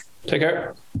right. Take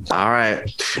care. All right.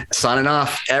 Signing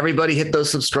off. Everybody hit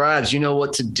those subscribes. You know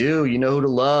what to do. You know who to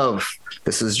love.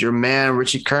 This is your man,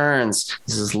 Richie Kearns.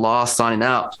 This is Law signing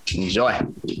out. Enjoy.